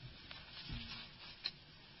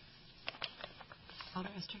 Alder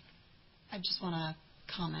Esther? I just want to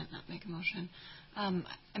comment, not make a motion.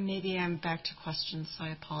 Maybe I'm back to questions, so I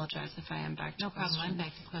apologize if I am back to questions. No problem. I'm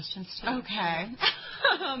back to questions, too. Okay.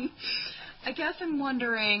 I guess I'm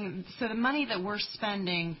wondering, so the money that we're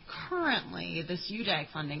spending currently, this UDAG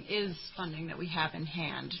funding, is funding that we have in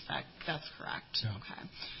hand. That's correct? Yeah. Okay.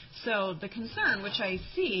 So the concern, which I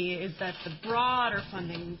see, is that the broader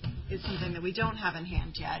funding is something that we don't have in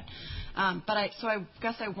hand yet. So I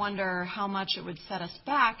guess I wonder how much it would set us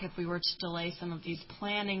back if we were to delay some of these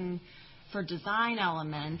planning for design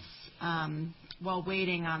elements while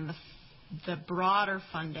waiting on the broader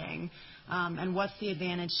funding, and what's the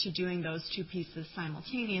advantage to doing those two pieces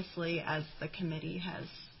simultaneously as the committee has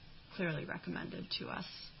clearly recommended to us.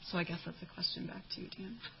 So I guess that's a question back to you,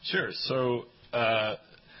 Dan. Sure. So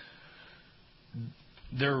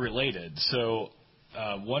they're related. So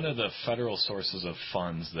one of the federal sources of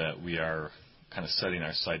funds that we are kind of setting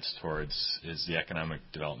our sights towards is the Economic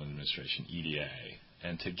Development Administration, EDA.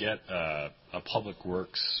 And to get a public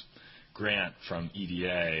works grant from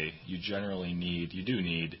EDA, you do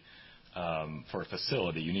need for a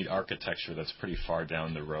facility, you need architecture that's pretty far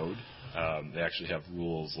down the road. They actually have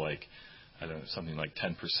rules like, something like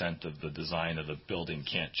 10% of the design of the building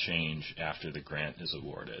can't change after the grant is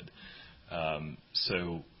awarded.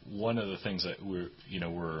 So one of the things that we're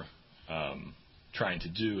trying to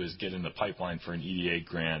do is get in the pipeline for an EDA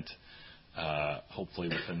grant, hopefully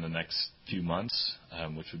within the next few months,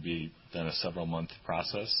 which would be then a several-month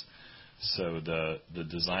process. So the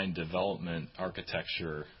design development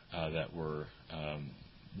architecture that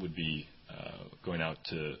would be going out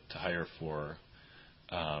to hire for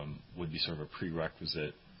would be sort of a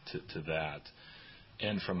prerequisite to that.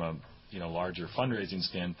 And from a larger fundraising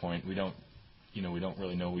standpoint, we don't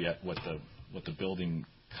really know yet what the building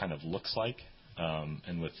kind of looks like.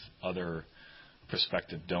 And with other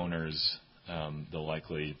prospective donors, they'll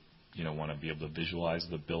likely want to be able to visualize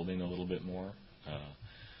the building a little bit more.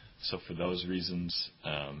 So for those reasons,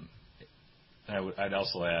 I'd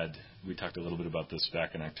also add, we talked a little bit about this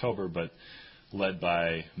back in October, but led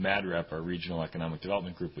by MADREP, our Regional Economic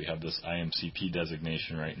Development Group, we have this IMCP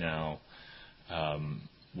designation right now,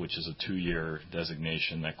 which is a 2-year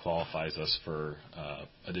designation that qualifies us for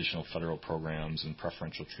additional federal programs and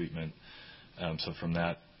preferential treatment. So from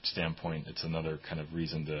that standpoint, it's another kind of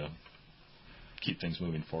reason to keep things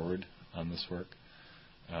moving forward on this work.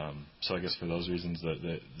 So I guess for those reasons,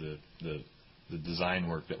 the design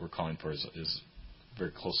work that we're calling for is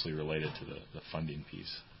very closely related to the funding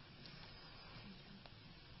piece.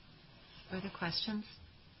 Further questions?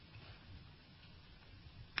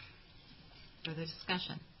 Further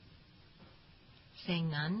discussion? Seeing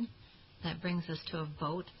none, that brings us to a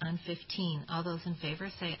vote on 15. All those in favor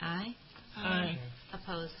say aye. Aye.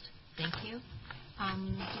 Opposed? Thank you. Do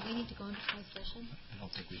we need to go into closed session? I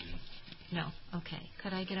don't think we do. No. Okay.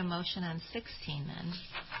 Could I get a motion on 16 then?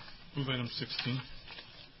 Move item 16.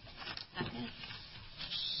 Second.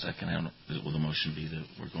 Second. Will the motion be that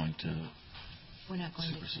we're going to? We're not going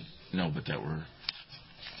supersede? No, but that we're.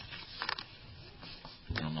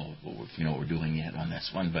 I don't know what we're doing yet on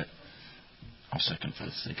this one, but I'll second for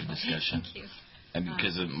the sake of discussion. Thank you. And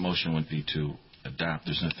because the motion wouldn't be to adopt,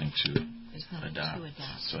 there's nothing to adopt. To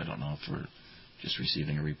adopt. So I don't know if we're just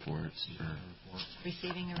receiving a report.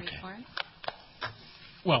 Receiving a report?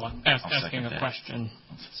 Well, asking a question.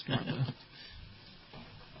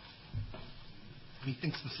 He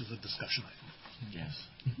thinks this is a discussion item. Yes.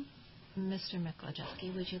 Mr.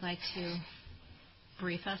 Miklajewski, would you like to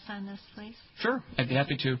brief us on this, please? Sure, I'd be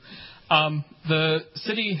happy to. The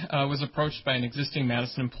city was approached by an existing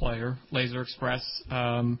Madison employer, Laser Express,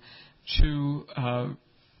 to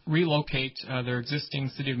relocate their existing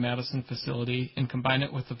City of Madison facility and combine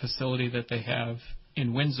it with the facility that they have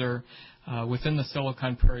in Windsor within the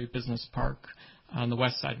Silicon Prairie Business Park on the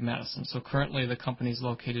west side of Madison. So currently the company is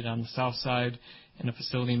located on the south side in a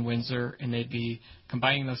facility in Windsor, and they'd be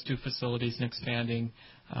combining those two facilities and expanding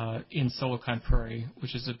in Silicon Prairie,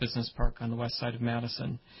 which is a business park on the west side of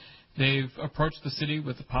Madison. They've approached the city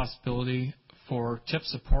with the possibility for TIF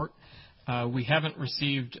support. We haven't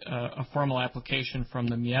received a formal application from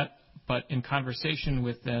them yet, but in conversation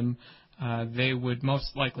with them, they would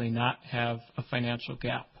most likely not have a financial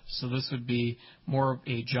gap. So this would be more of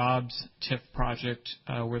a jobs TIF project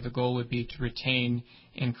where the goal would be to retain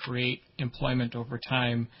and create employment over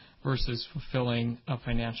time versus fulfilling a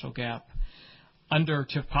financial gap. Under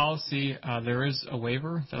TIF policy, there is a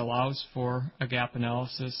waiver that allows for a gap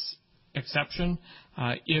analysis exception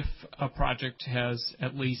if a project has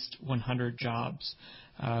at least 100 jobs.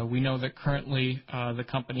 We know that currently the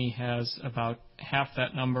company has about half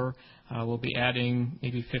that number. We'll be adding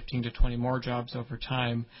maybe 15 to 20 more jobs over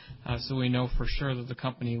time. So we know for sure that the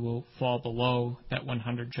company will fall below that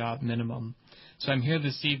 100 job minimum. So I'm here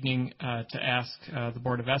this evening to ask the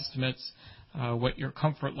Board of Estimates what your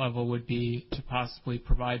comfort level would be to possibly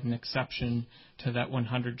provide an exception to that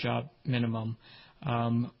 100 job minimum.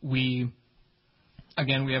 We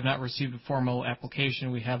have not received a formal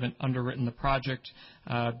application. We haven't underwritten the project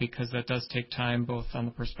because that does take time both on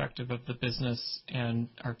the perspective of the business and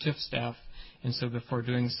our TIF staff. And so before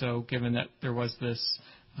doing so, given that there was this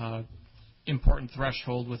important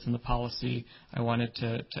threshold within the policy, I wanted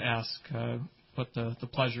to ask what the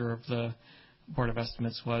pleasure of the Board of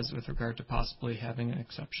Estimates was with regard to possibly having an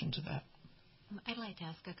exception to that. I'd like to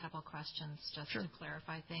ask a couple questions just to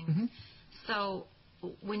clarify things. Mm-hmm. So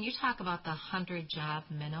when you talk about the 100 job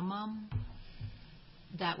minimum,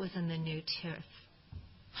 that was in the new TIF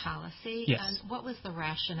policy. Yes. And what was the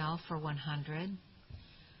rationale for 100?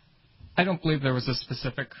 I don't believe there was a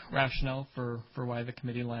specific rationale for why the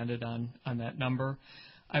committee landed on that number.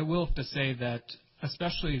 I will have to say that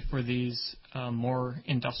especially for these more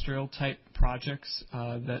industrial type projects,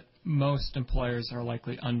 that most employers are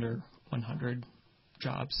likely under 100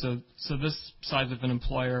 jobs. So this size of an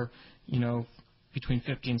employer, between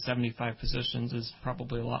 50 and 75 positions is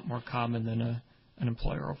probably a lot more common than an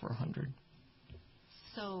employer over 100.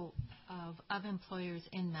 So of employers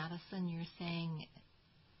in Madison, you're saying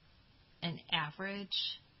an average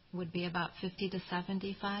would be about 50 to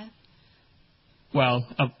 75? Well,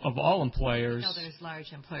 of all employers. I know there's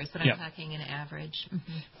large employers, but Yeah. I'm talking an average.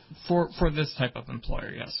 For this type of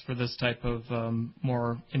employer, yes. For this type of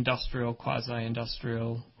more industrial,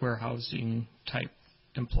 quasi-industrial, warehousing type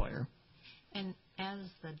employer. And as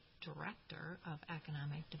the director of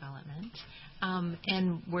economic development,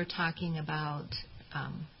 and we're talking about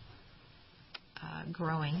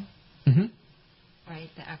growing, right,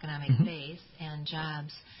 the economic base and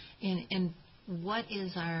jobs. And what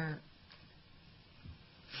is our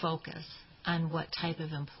focus on what type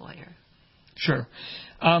of employer? Sure.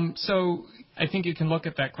 So I think you can look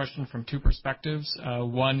at that question from two perspectives.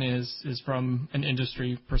 One is from an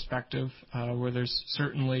industry perspective, where there's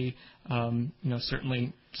certainly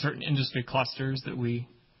certain industry clusters that we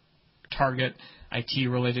target,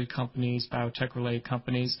 IT-related companies, biotech-related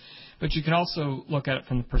companies. But you can also look at it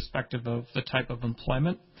from the perspective of the type of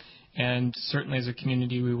employment. And certainly as a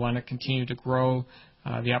community, we want to continue to grow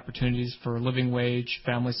the opportunities for living wage,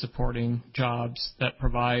 family-supporting jobs that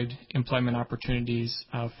provide employment opportunities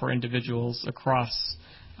for individuals across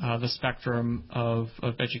the spectrum of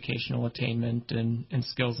educational attainment and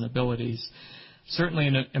skills and abilities. Certainly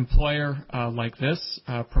an employer like this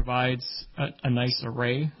provides a nice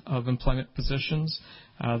array of employment positions.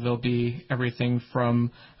 There'll be everything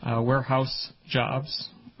from warehouse jobs.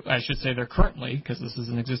 I should say they're currently, because this is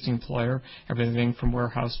an existing employer, everything from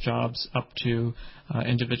warehouse jobs up to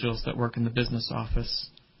individuals that work in the business office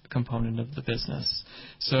component of the business.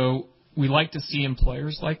 So we like to see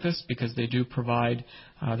employers like this because they do provide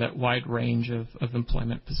that wide range of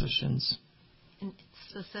employment positions. And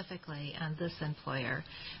specifically on this employer,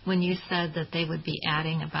 when you said that they would be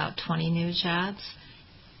adding about 20 new jobs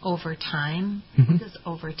over time, what does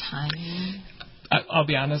over time mean? I'll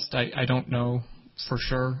be honest, I don't know for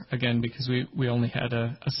sure, again, because we only had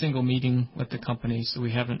a single meeting with the company, so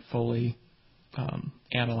we haven't fully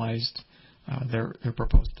analyzed their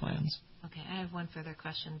proposed plans. Okay, I have one further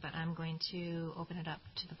question, but I'm going to open it up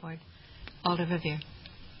to the board. Alder Verveer.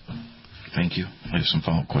 Thank you. I have some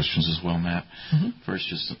follow-up questions as well, Matt. First,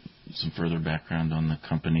 just some further background on the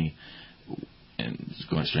company, and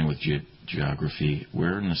starting with geography.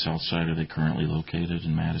 Where in the south side are they currently located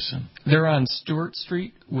in Madison? They're on Stewart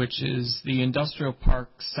Street, which is the industrial park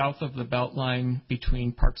south of the Beltline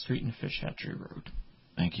between Park Street and Fish Hatchery Road.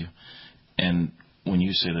 Thank you. And when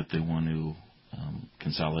you say that they want to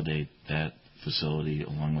consolidate that facility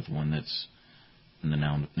along with one that's in the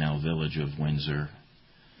now village of Windsor,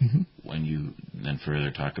 when you then further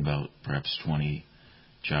talk about perhaps 20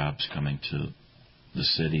 jobs coming to the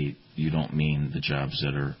city, you don't mean the jobs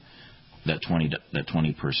that are that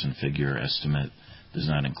 20 person figure estimate does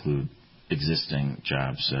not include existing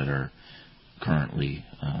jobs that are currently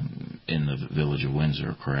in the village of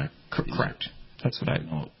Windsor, correct? Correct. That's what I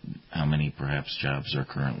know. How many perhaps jobs are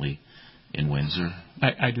currently in Windsor?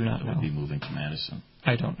 I do not know. Would be moving to Madison.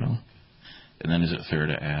 I don't know. And then is it fair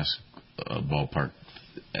to ask a ballpark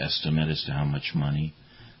estimate as to how much money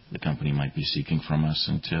the company might be seeking from us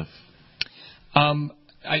in TIF?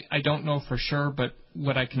 I don't know for sure, but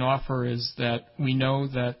what I can offer is that we know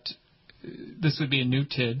that this would be a new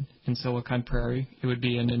TID in Silicon Prairie. It would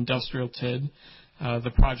be an industrial TID.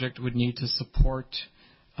 The project would need to support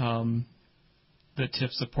the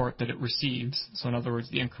TIF support that it receives. So in other words,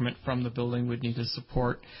 the increment from the building would need to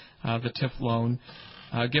support the TIF loan.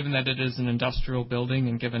 Given that it is an industrial building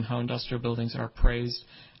and given how industrial buildings are appraised,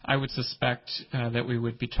 I would suspect that we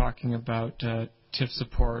would be talking about TIF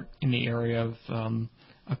support in the area of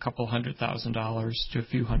a couple $100,000 to a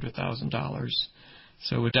few $100,000.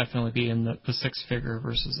 So it would definitely be in the six-figure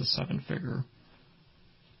versus a seven-figure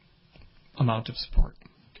amount of support.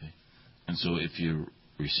 Okay. And so if you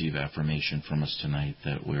receive affirmation from us tonight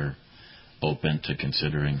that we're open to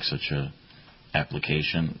considering such a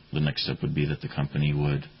application, the next step would be that the company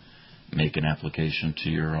would make an application to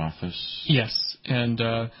your office? Yes, and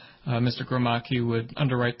Mr. Gromacki would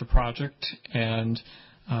underwrite the project, and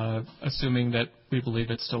assuming that we believe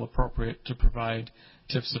it's still appropriate to provide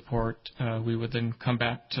TIF support, we would then come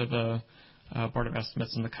back to the Board of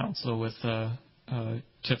Estimates and the Council with a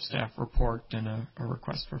TIF staff report and a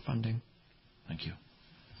request for funding. Thank you.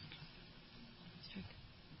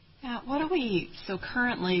 Yeah, so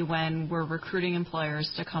currently when we're recruiting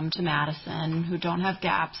employers to come to Madison who don't have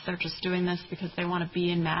gaps, they're just doing this because they want to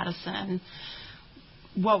be in Madison,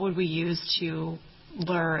 what would we use to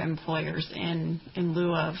lure employers in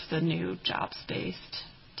lieu of the new jobs-based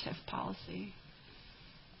TIF policy?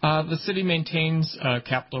 The city maintains a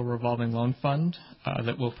capital revolving loan fund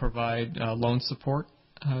that will provide loan support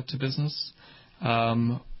to business.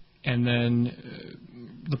 And then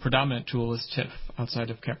the predominant tool is TIF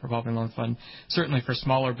outside of cap revolving loan fund. Certainly for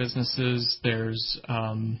smaller businesses, there's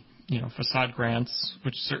facade grants,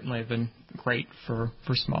 which certainly have been great for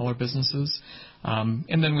smaller businesses.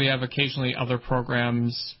 And then we have occasionally other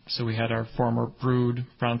programs. So we had our former Brood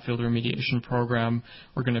brownfield remediation program.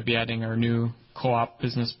 We're going to be adding our new co-op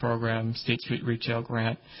business program, State Street Retail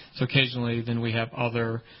Grant. So occasionally then we have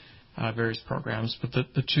other various programs, but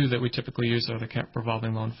the two that we typically use are the cap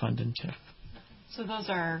revolving loan fund and TIF. So those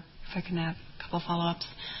are, if I can have a couple follow-ups,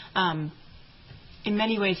 in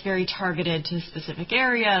many ways very targeted to specific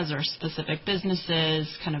areas or specific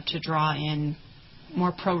businesses, kind of to draw in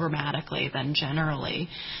more programmatically than generally.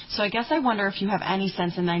 So I guess I wonder if you have any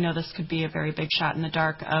sense, and I know this could be a very big shot in the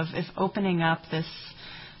dark, of if opening up this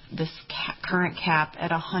current cap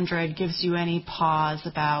at 100 gives you any pause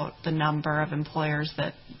about the number of employers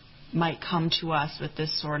that might come to us with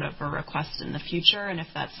this sort of a request in the future, and if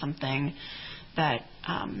that's something that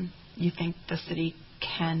you think the city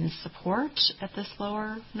can support at this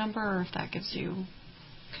lower number, or if that gives you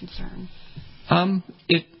concern.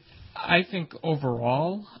 I think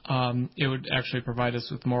overall it would actually provide us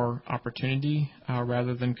with more opportunity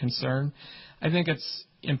rather than concern. I think it's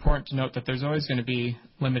important to note that there's always going to be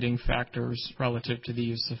limiting factors relative to the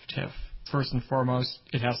use of TIF. First and foremost,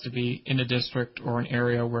 it has to be in a district or an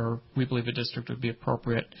area where we believe a district would be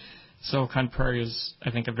appropriate. Silicon Prairie is,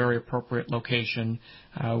 I think, a very appropriate location.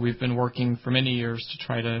 We've been working for many years to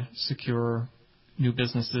try to secure new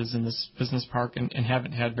businesses in this business park and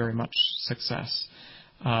haven't had very much success.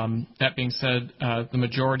 That being said, the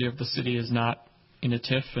majority of the city is not in a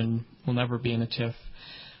TIF and will never be in a TIF.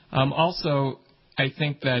 Also, I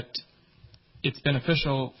think that it's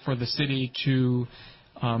beneficial for the city to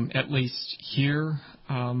at least hear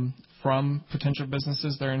from potential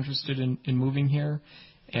businesses that are interested in moving here.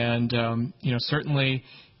 And, certainly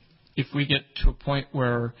if we get to a point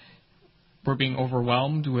where we're being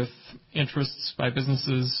overwhelmed with interests by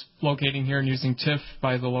businesses locating here and using TIF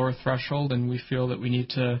by the lower threshold, and we feel that we need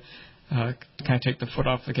to kind of take the foot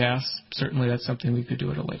off the gas, certainly that's something we could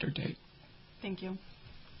do at a later date. Thank you.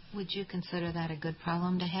 Would you consider that a good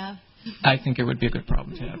problem to have? I think it would be a good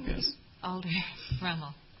problem to have, yes. Alder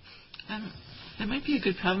Rummel. That might be a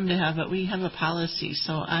good problem to have, but we have a policy,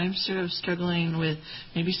 so I'm sort of struggling with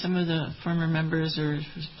maybe some of the former members or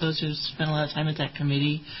those who spent a lot of time at that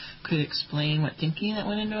committee could explain what thinking that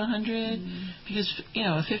went into 100, because,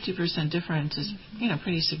 a 50% difference is,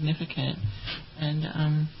 pretty significant.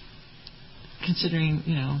 And considering,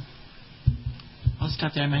 I'll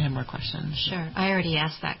stop there. I might have more questions. Sure. I already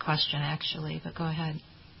asked that question, actually, but go ahead.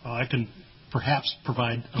 I can perhaps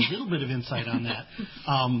provide a little bit of insight on that.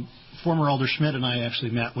 Former Alder Schmidt and I actually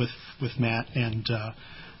met with Matt and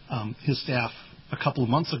his staff a couple of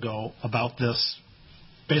months ago about this,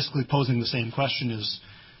 basically posing the same question as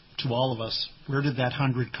to all of us. Where did that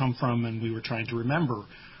 100 come from? And we were trying to remember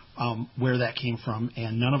where that came from,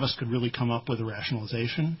 and none of us could really come up with a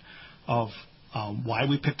rationalization of why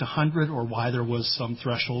we picked 100 or why there was some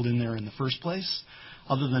threshold in there in the first place,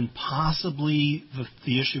 other than possibly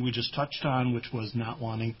the issue we just touched on, which was not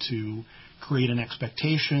wanting to create an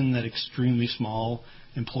expectation that extremely small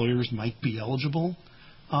employers might be eligible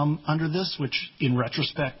under this, which in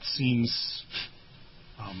retrospect seems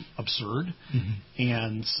absurd. Mm-hmm.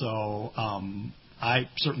 And so I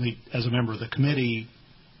certainly, as a member of the committee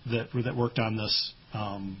that worked on this,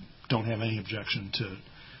 don't have any objection to,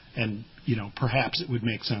 and perhaps it would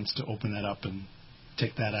make sense to open that up and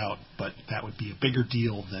take that out, but that would be a bigger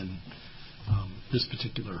deal than this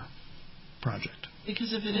particular project.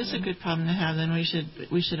 Because if it is a good problem to have, then we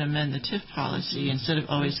should amend the TIF policy instead of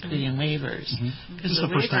always creating waivers. Because the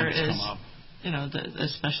waiver is, the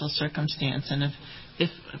special circumstance, and if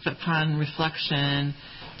upon reflection,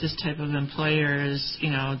 this type of employers,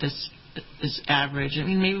 this average. I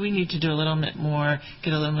mean, maybe we need to do a little bit more,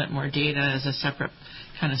 get a little bit more data as a separate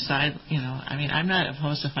kind of side. I mean, I'm not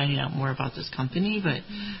opposed to finding out more about this company, but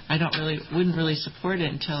I wouldn't really support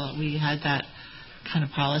it until we had that kind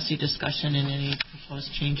of policy discussion and any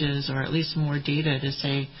proposed changes, or at least more data to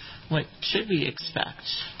say what should we expect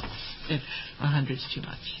if 100 is too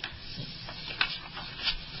much.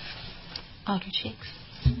 Alder Cheeks.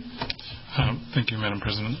 Thank you, Madam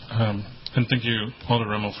President. And thank you, Alder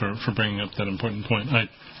Rummel, for bringing up that important point. I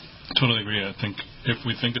totally agree. I think if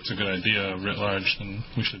we think it's a good idea writ large, then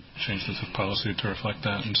we should change the TIF policy to reflect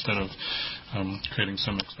that instead of creating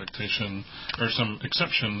some expectation or some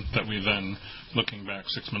exception that we then, looking back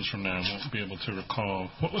 6 months from now, won't be able to recall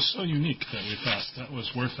what was so unique that we thought that was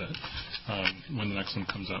worth it when the next one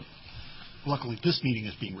comes up. Luckily, this meeting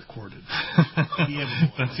is being recorded.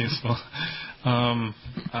 That's useful.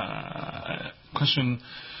 Question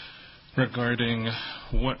regarding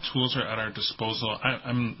what tools are at our disposal.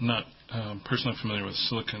 I'm not personally familiar with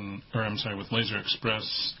with Laser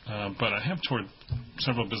Express, but I have toured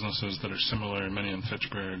several businesses that are similar, many in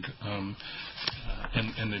Fitchburg, and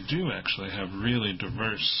they do actually have really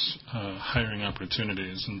diverse hiring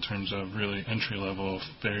opportunities in terms of really entry-level,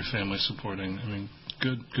 very family-supporting,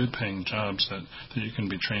 good paying jobs that you can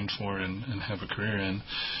be trained for and have a career in.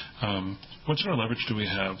 What sort of leverage do we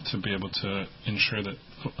have to be able to ensure that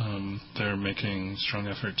they're making strong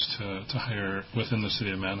efforts to hire within the city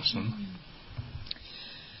of Madison?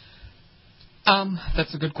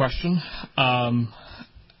 That's a good question. I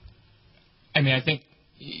think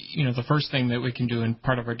the first thing that we can do in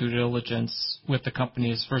part of our due diligence with the company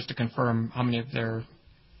is first to confirm how many of their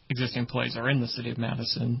existing employees are in the city of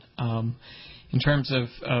Madison. In terms of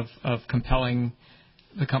compelling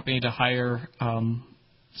the company to hire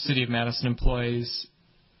City of Madison employees,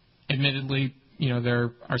 admittedly,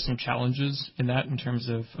 there are some challenges in that in terms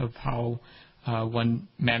of how one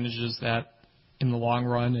manages that in the long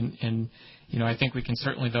run. And I think we can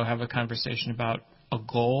certainly, though, have a conversation about a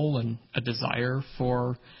goal and a desire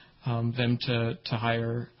for them to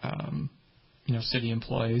hire city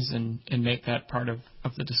employees and make that part of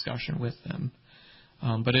the discussion with them.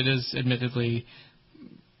 But it is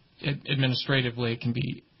administratively, it can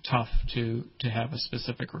be tough to have a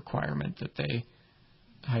specific requirement that they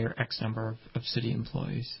hire X number of city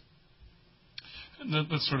employees.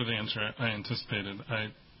 That's sort of the answer I anticipated.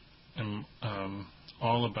 I am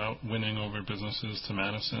all about winning over businesses to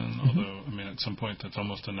Madison, although, at some point that's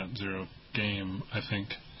almost a net zero game. I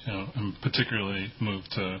think, I'm particularly moved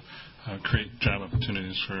to create job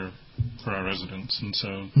opportunities for our residents. And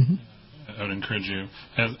so I would encourage you,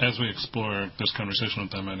 as we explore this conversation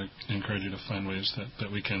with them, I'd encourage you to find ways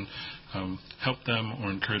that we can help them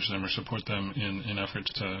or encourage them or support them in efforts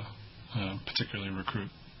to particularly recruit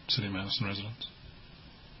City of Madison residents.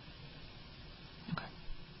 Okay.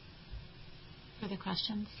 Further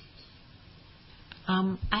questions?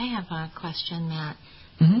 I have a question that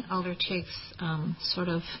Alder Chiggs sort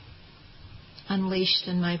of unleashed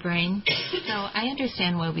in my brain. So I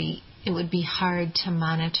understand why it would be hard to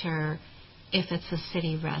monitor if it's a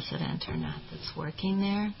city resident or not that's working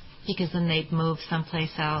there, because then they'd move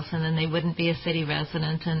someplace else and then they wouldn't be a city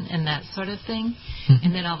resident and that sort of thing.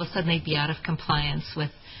 And then all of a sudden they'd be out of compliance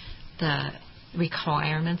with the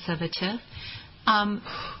requirements of a TIF.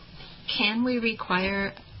 Can we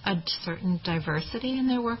require a certain diversity in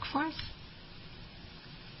their workforce?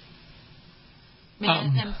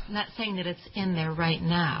 I'm not saying that it's in there right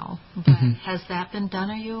now, but has that been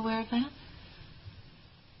done? Are you aware of that?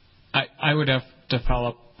 I would have to follow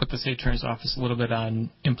up with the State Attorney's Office a little bit on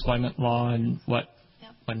employment law and what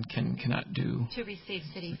one cannot do. To receive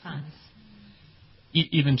city funds.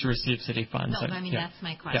 Even to receive city funds. No, that's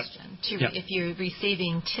my question. If you're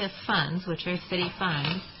receiving TIF funds, which are city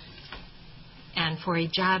funds, and for a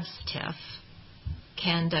jobs TIF,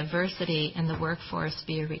 can diversity in the workforce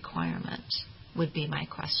be a requirement? Would be my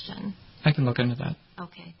question. I can look into that.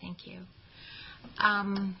 Okay, thank you.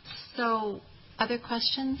 So, other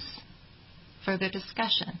questions? Further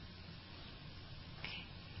discussion? Okay.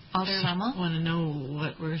 Alder Rummel? I want to know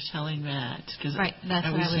what we're telling Matt. Because right, that's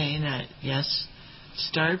are we saying that, yes,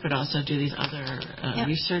 start, but also do these other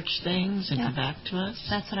research things and come back to us?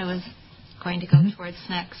 That's what I was going to go towards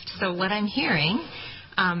next. So what I'm hearing,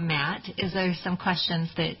 Matt, is there some questions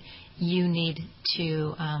that you need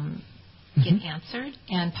to get answered,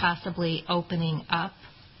 and possibly opening up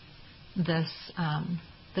this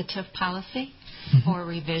the TIF policy or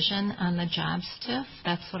revision on the jobs TIF.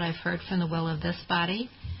 That's what I've heard from the will of this body,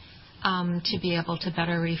 to be able to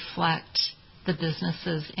better reflect the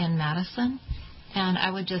businesses in Madison. And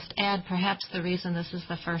I would just add, perhaps the reason this is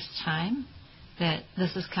the first time that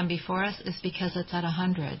this has come before us is because it's at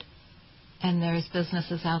 100, and there's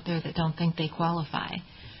businesses out there that don't think they qualify.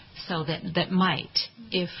 So that might,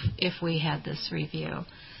 if we had this review.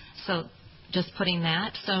 So just putting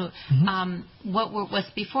that. So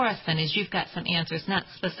what's before us then is you've got some answers, not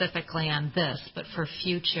specifically on this, but for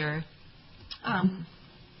future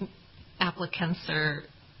applicants or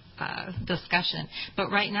discussion.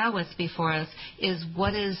 But right now what's before us is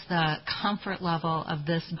what is the comfort level of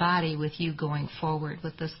this body with you going forward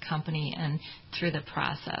with this company and through the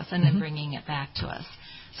process and then bringing it back to us.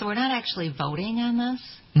 So we're not actually voting on this,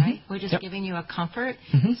 right? We're just giving you a comfort.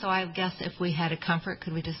 So I guess if we had a comfort,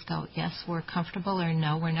 could we just go, yes, we're comfortable, or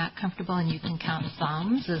no, we're not comfortable, and you can count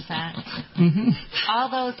thumbs? Is that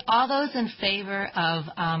all those in favor of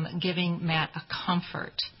giving Matt a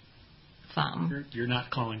comfort thumb? You're not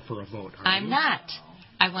calling for a vote, are I'm you? not.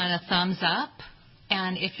 I want a thumbs up,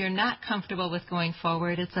 and if you're not comfortable with going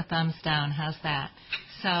forward, it's a thumbs down. How's that?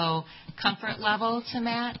 So comfort level to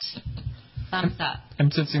Matt. Thumbs up.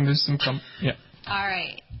 I'm sensing there's some yeah. All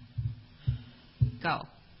right. Go.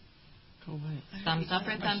 Go away. Thumbs up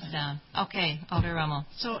or thumbs down? Okay, Alder Rummel.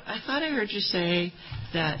 So I thought I heard you say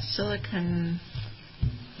that silicon,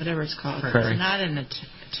 whatever it's called, Prairie. is not in the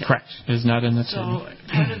Correct. It is not in the So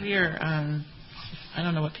part of your, I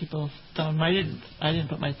don't know what people thumb. I didn't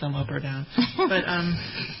put my thumb up or down, but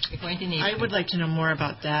You're going to need I would like to know more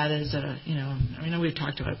about that. As a, I know we've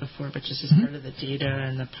talked about it before, but just as part of the data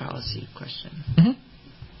and the policy question.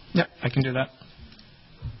 Yep, I can do that.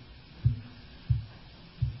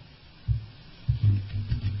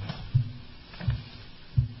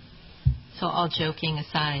 So all joking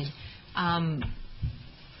aside,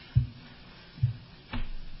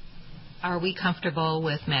 are we comfortable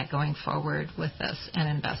with Matt going forward with this and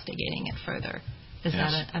investigating it further? Is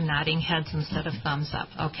that a nodding heads instead of thumbs up?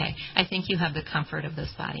 Okay. I think you have the comfort of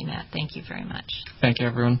this body, Matt. Thank you very much. Thank you,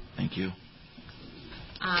 everyone. Thank you.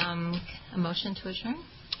 A motion to adjourn?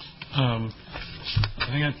 I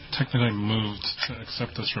think I technically moved to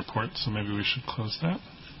accept this report, so maybe we should close that.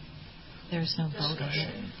 There's no vote on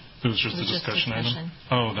it. It was just a discussion item?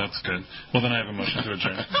 Oh, that's good. Well, then I have a motion to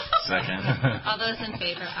adjourn. Second. All those in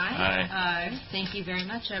favor? Aye. Aye. Thank you very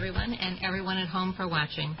much, everyone, and everyone at home for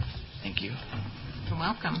watching. Thank you. You're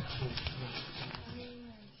welcome.